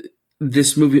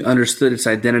this movie understood its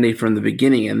identity from the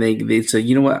beginning, and they'd say,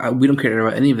 you know what, we don't care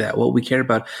about any of that. What we care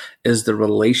about is the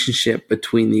relationship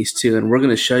between these two, and we're going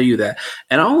to show you that.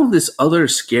 And all of this other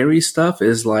scary stuff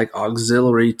is like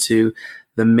auxiliary to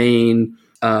the main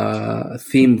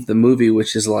theme of the movie,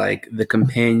 which is like the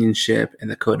companionship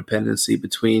and the codependency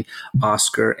between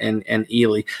Oscar and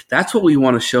Ely. That's what we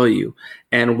want to show you,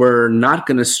 and we're not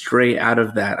going to stray out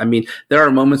of that. I mean, there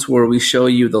are moments where we show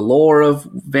you the lore of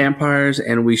vampires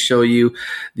and we show you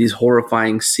these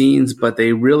horrifying scenes, but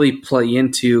they really play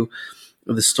into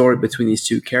the story between these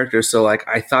two characters. So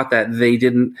I thought that they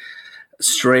didn't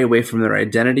stray away from their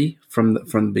identity from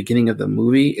the beginning of the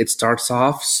movie. It starts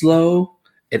off slow,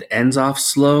 it ends off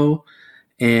slow,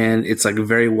 and it's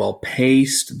very well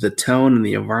paced. The tone and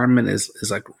the environment is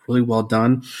really well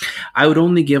done. I would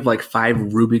only give 5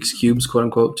 Rubik's cubes, quote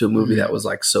unquote, to a movie that was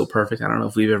so perfect. I don't know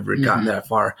if we've ever gotten that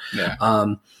far. Yeah.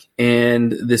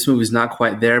 And this movie's not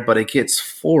quite there, but it gets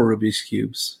 4 Rubik's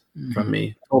cubes from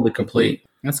me. Totally complete.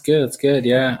 That's good. That's good.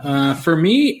 Yeah. For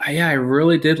me, I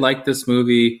really did like this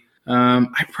movie.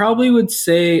 I probably would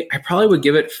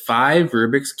give it 5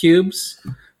 Rubik's cubes.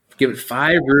 Give it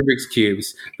 5 Rubik's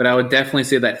cubes, but I would definitely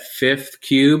say that 5th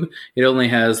cube, it only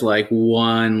has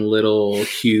 1 little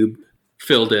cube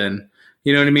filled in.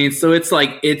 You know what I mean? So it's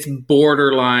it's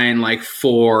borderline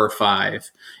 4 or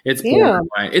 5. It's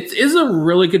borderline. It is a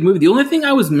really good movie. The only thing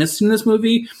I was missing in this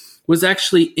movie was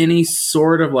actually any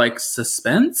sort of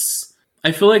suspense.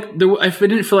 I feel like I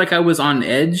didn't feel like I was on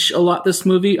edge a lot this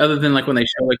movie, other than when they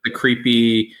show the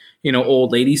creepy,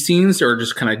 old lady scenes are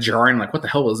just kind of jarring. What the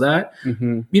hell was that?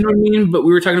 Mm-hmm. You know what I mean? But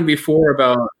we were talking before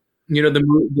about,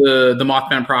 the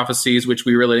Mothman Prophecies, which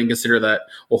we really didn't consider that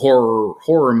a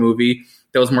horror movie.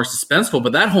 That was more suspenseful.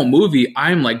 But that whole movie,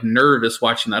 I'm nervous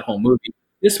watching that whole movie.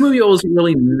 This movie, I was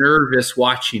really nervous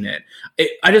watching it.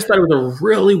 I just thought it was a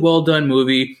really well done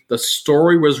movie. The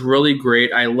story was really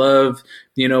great. I love,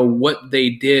 what they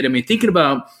did. I mean, thinking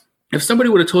about, if somebody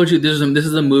would have told you this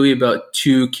is a movie about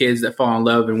 2 kids that fall in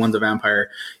love and one's a vampire,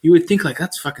 you would think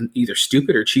that's fucking either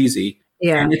stupid or cheesy.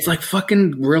 Yeah. And it's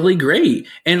fucking really great.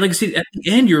 And I said, at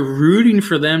the end, you're rooting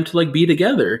for them to be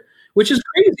together, which is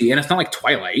crazy. And it's not like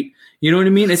Twilight. You know what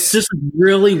I mean? It's just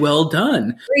really well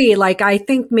done. I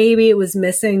think maybe it was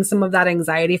missing some of that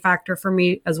anxiety factor for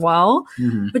me as well,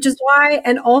 which is why.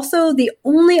 And also the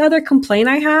only other complaint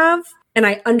I have and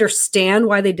I understand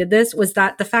why they did this, was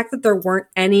that the fact that there weren't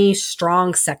any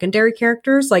strong secondary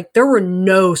characters, like there were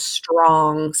no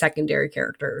strong secondary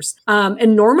characters.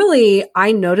 And normally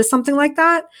I notice something like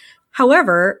that.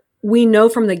 However, we know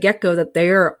from the get-go that they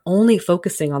are only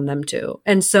focusing on them two.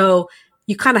 And so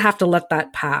you kind of have to let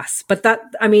that pass. But that,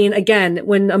 I mean, again,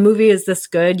 when a movie is this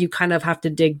good, you kind of have to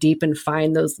dig deep and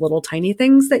find those little tiny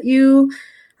things that you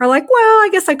are like, well, I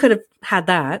guess I could have had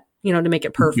that, to make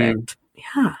it perfect.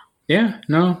 Yeah. Yeah,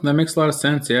 no, that makes a lot of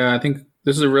sense. Yeah, I think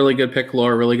this is a really good pick,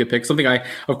 Laura, really good pick. Something I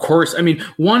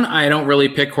don't really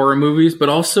pick horror movies, but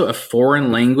also a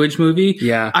foreign language movie.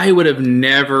 Yeah. I would have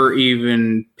never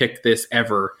even picked this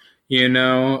ever,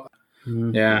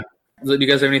 Mm-hmm. Yeah. Do you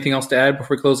guys have anything else to add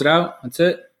before we close it out? That's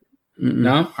it? Mm-mm.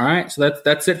 No? All right. So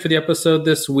that's it for the episode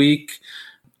this week.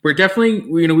 We're definitely,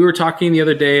 we were talking the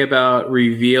other day about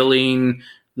revealing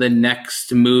the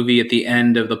next movie at the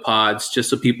end of the pods, just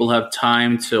so people have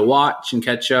time to watch and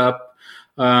catch up.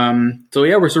 We're going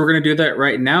to do that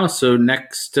right now. So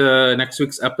next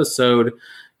week's episode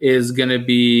is going to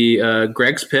be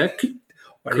Greg's pick.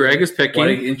 Greg is picking.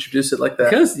 Why do you introduce it like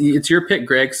that? Because it's your pick,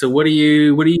 Greg. So what are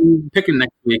you picking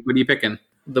next week? What are you picking?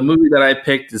 The movie that I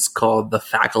picked is called The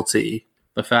Faculty.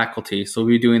 The Faculty. So we'll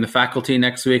be doing The Faculty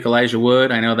next week. Elijah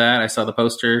Wood. I know that. I saw the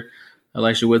poster.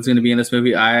 Elijah Wood's going to be in this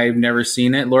movie. I've never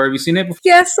seen it. Laura, have you seen it before?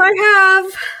 Yes, I have.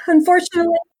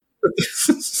 Unfortunately.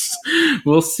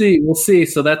 We'll see.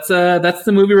 So that's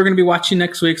the movie we're going to be watching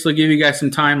next week. So I'll give you guys some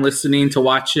time listening to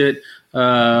watch it.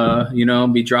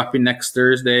 Be dropping next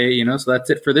Thursday. So that's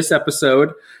it for this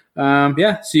episode.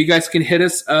 So you guys can hit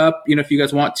us up. If you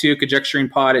guys want to,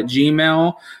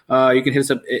 conjecturingpod@gmail. You can hit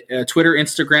us up at Twitter,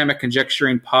 Instagram at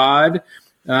conjecturingpod.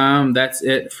 That's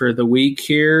it for the week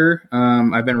here.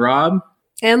 I've been Rob.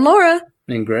 And Laura.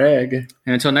 And Greg.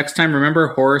 And until next time, remember,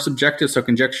 horror is subjective, so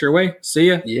conjecture away. See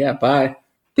ya. Yeah, bye.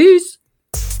 Peace.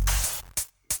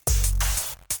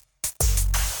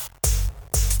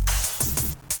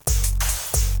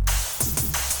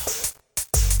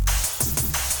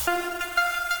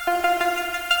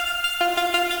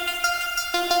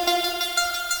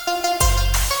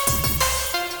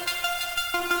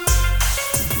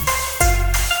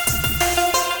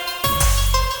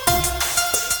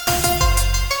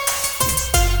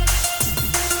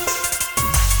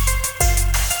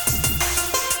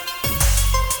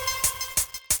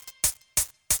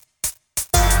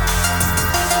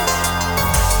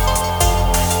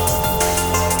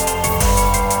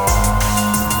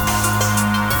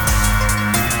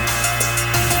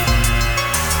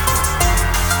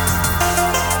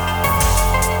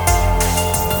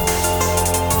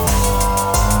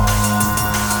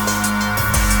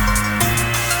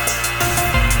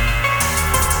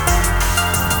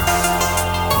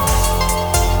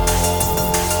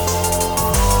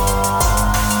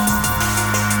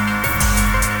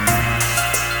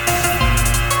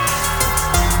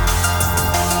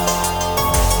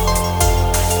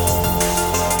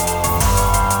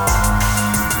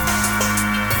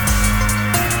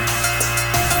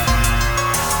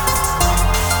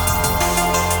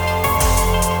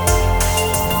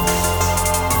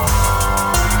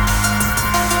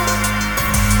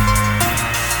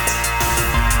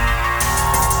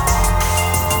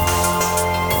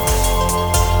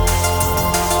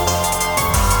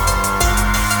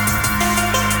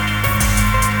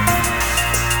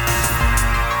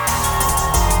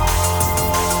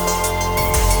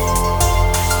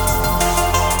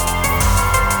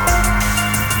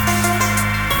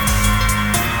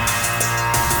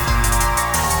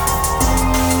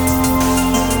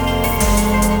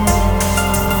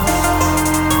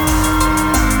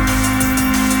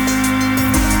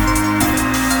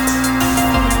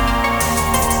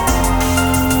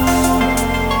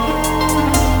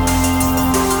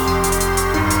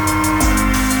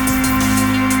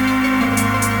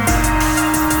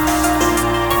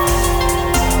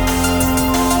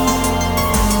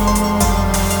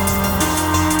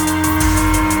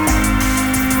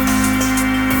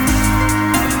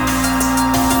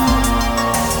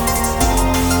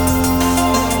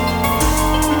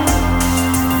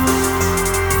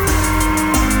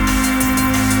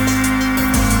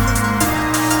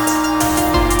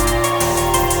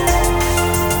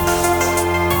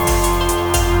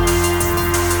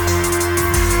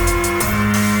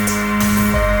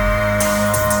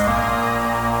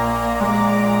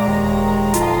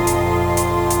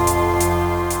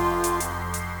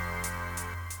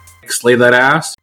 Slay that ass.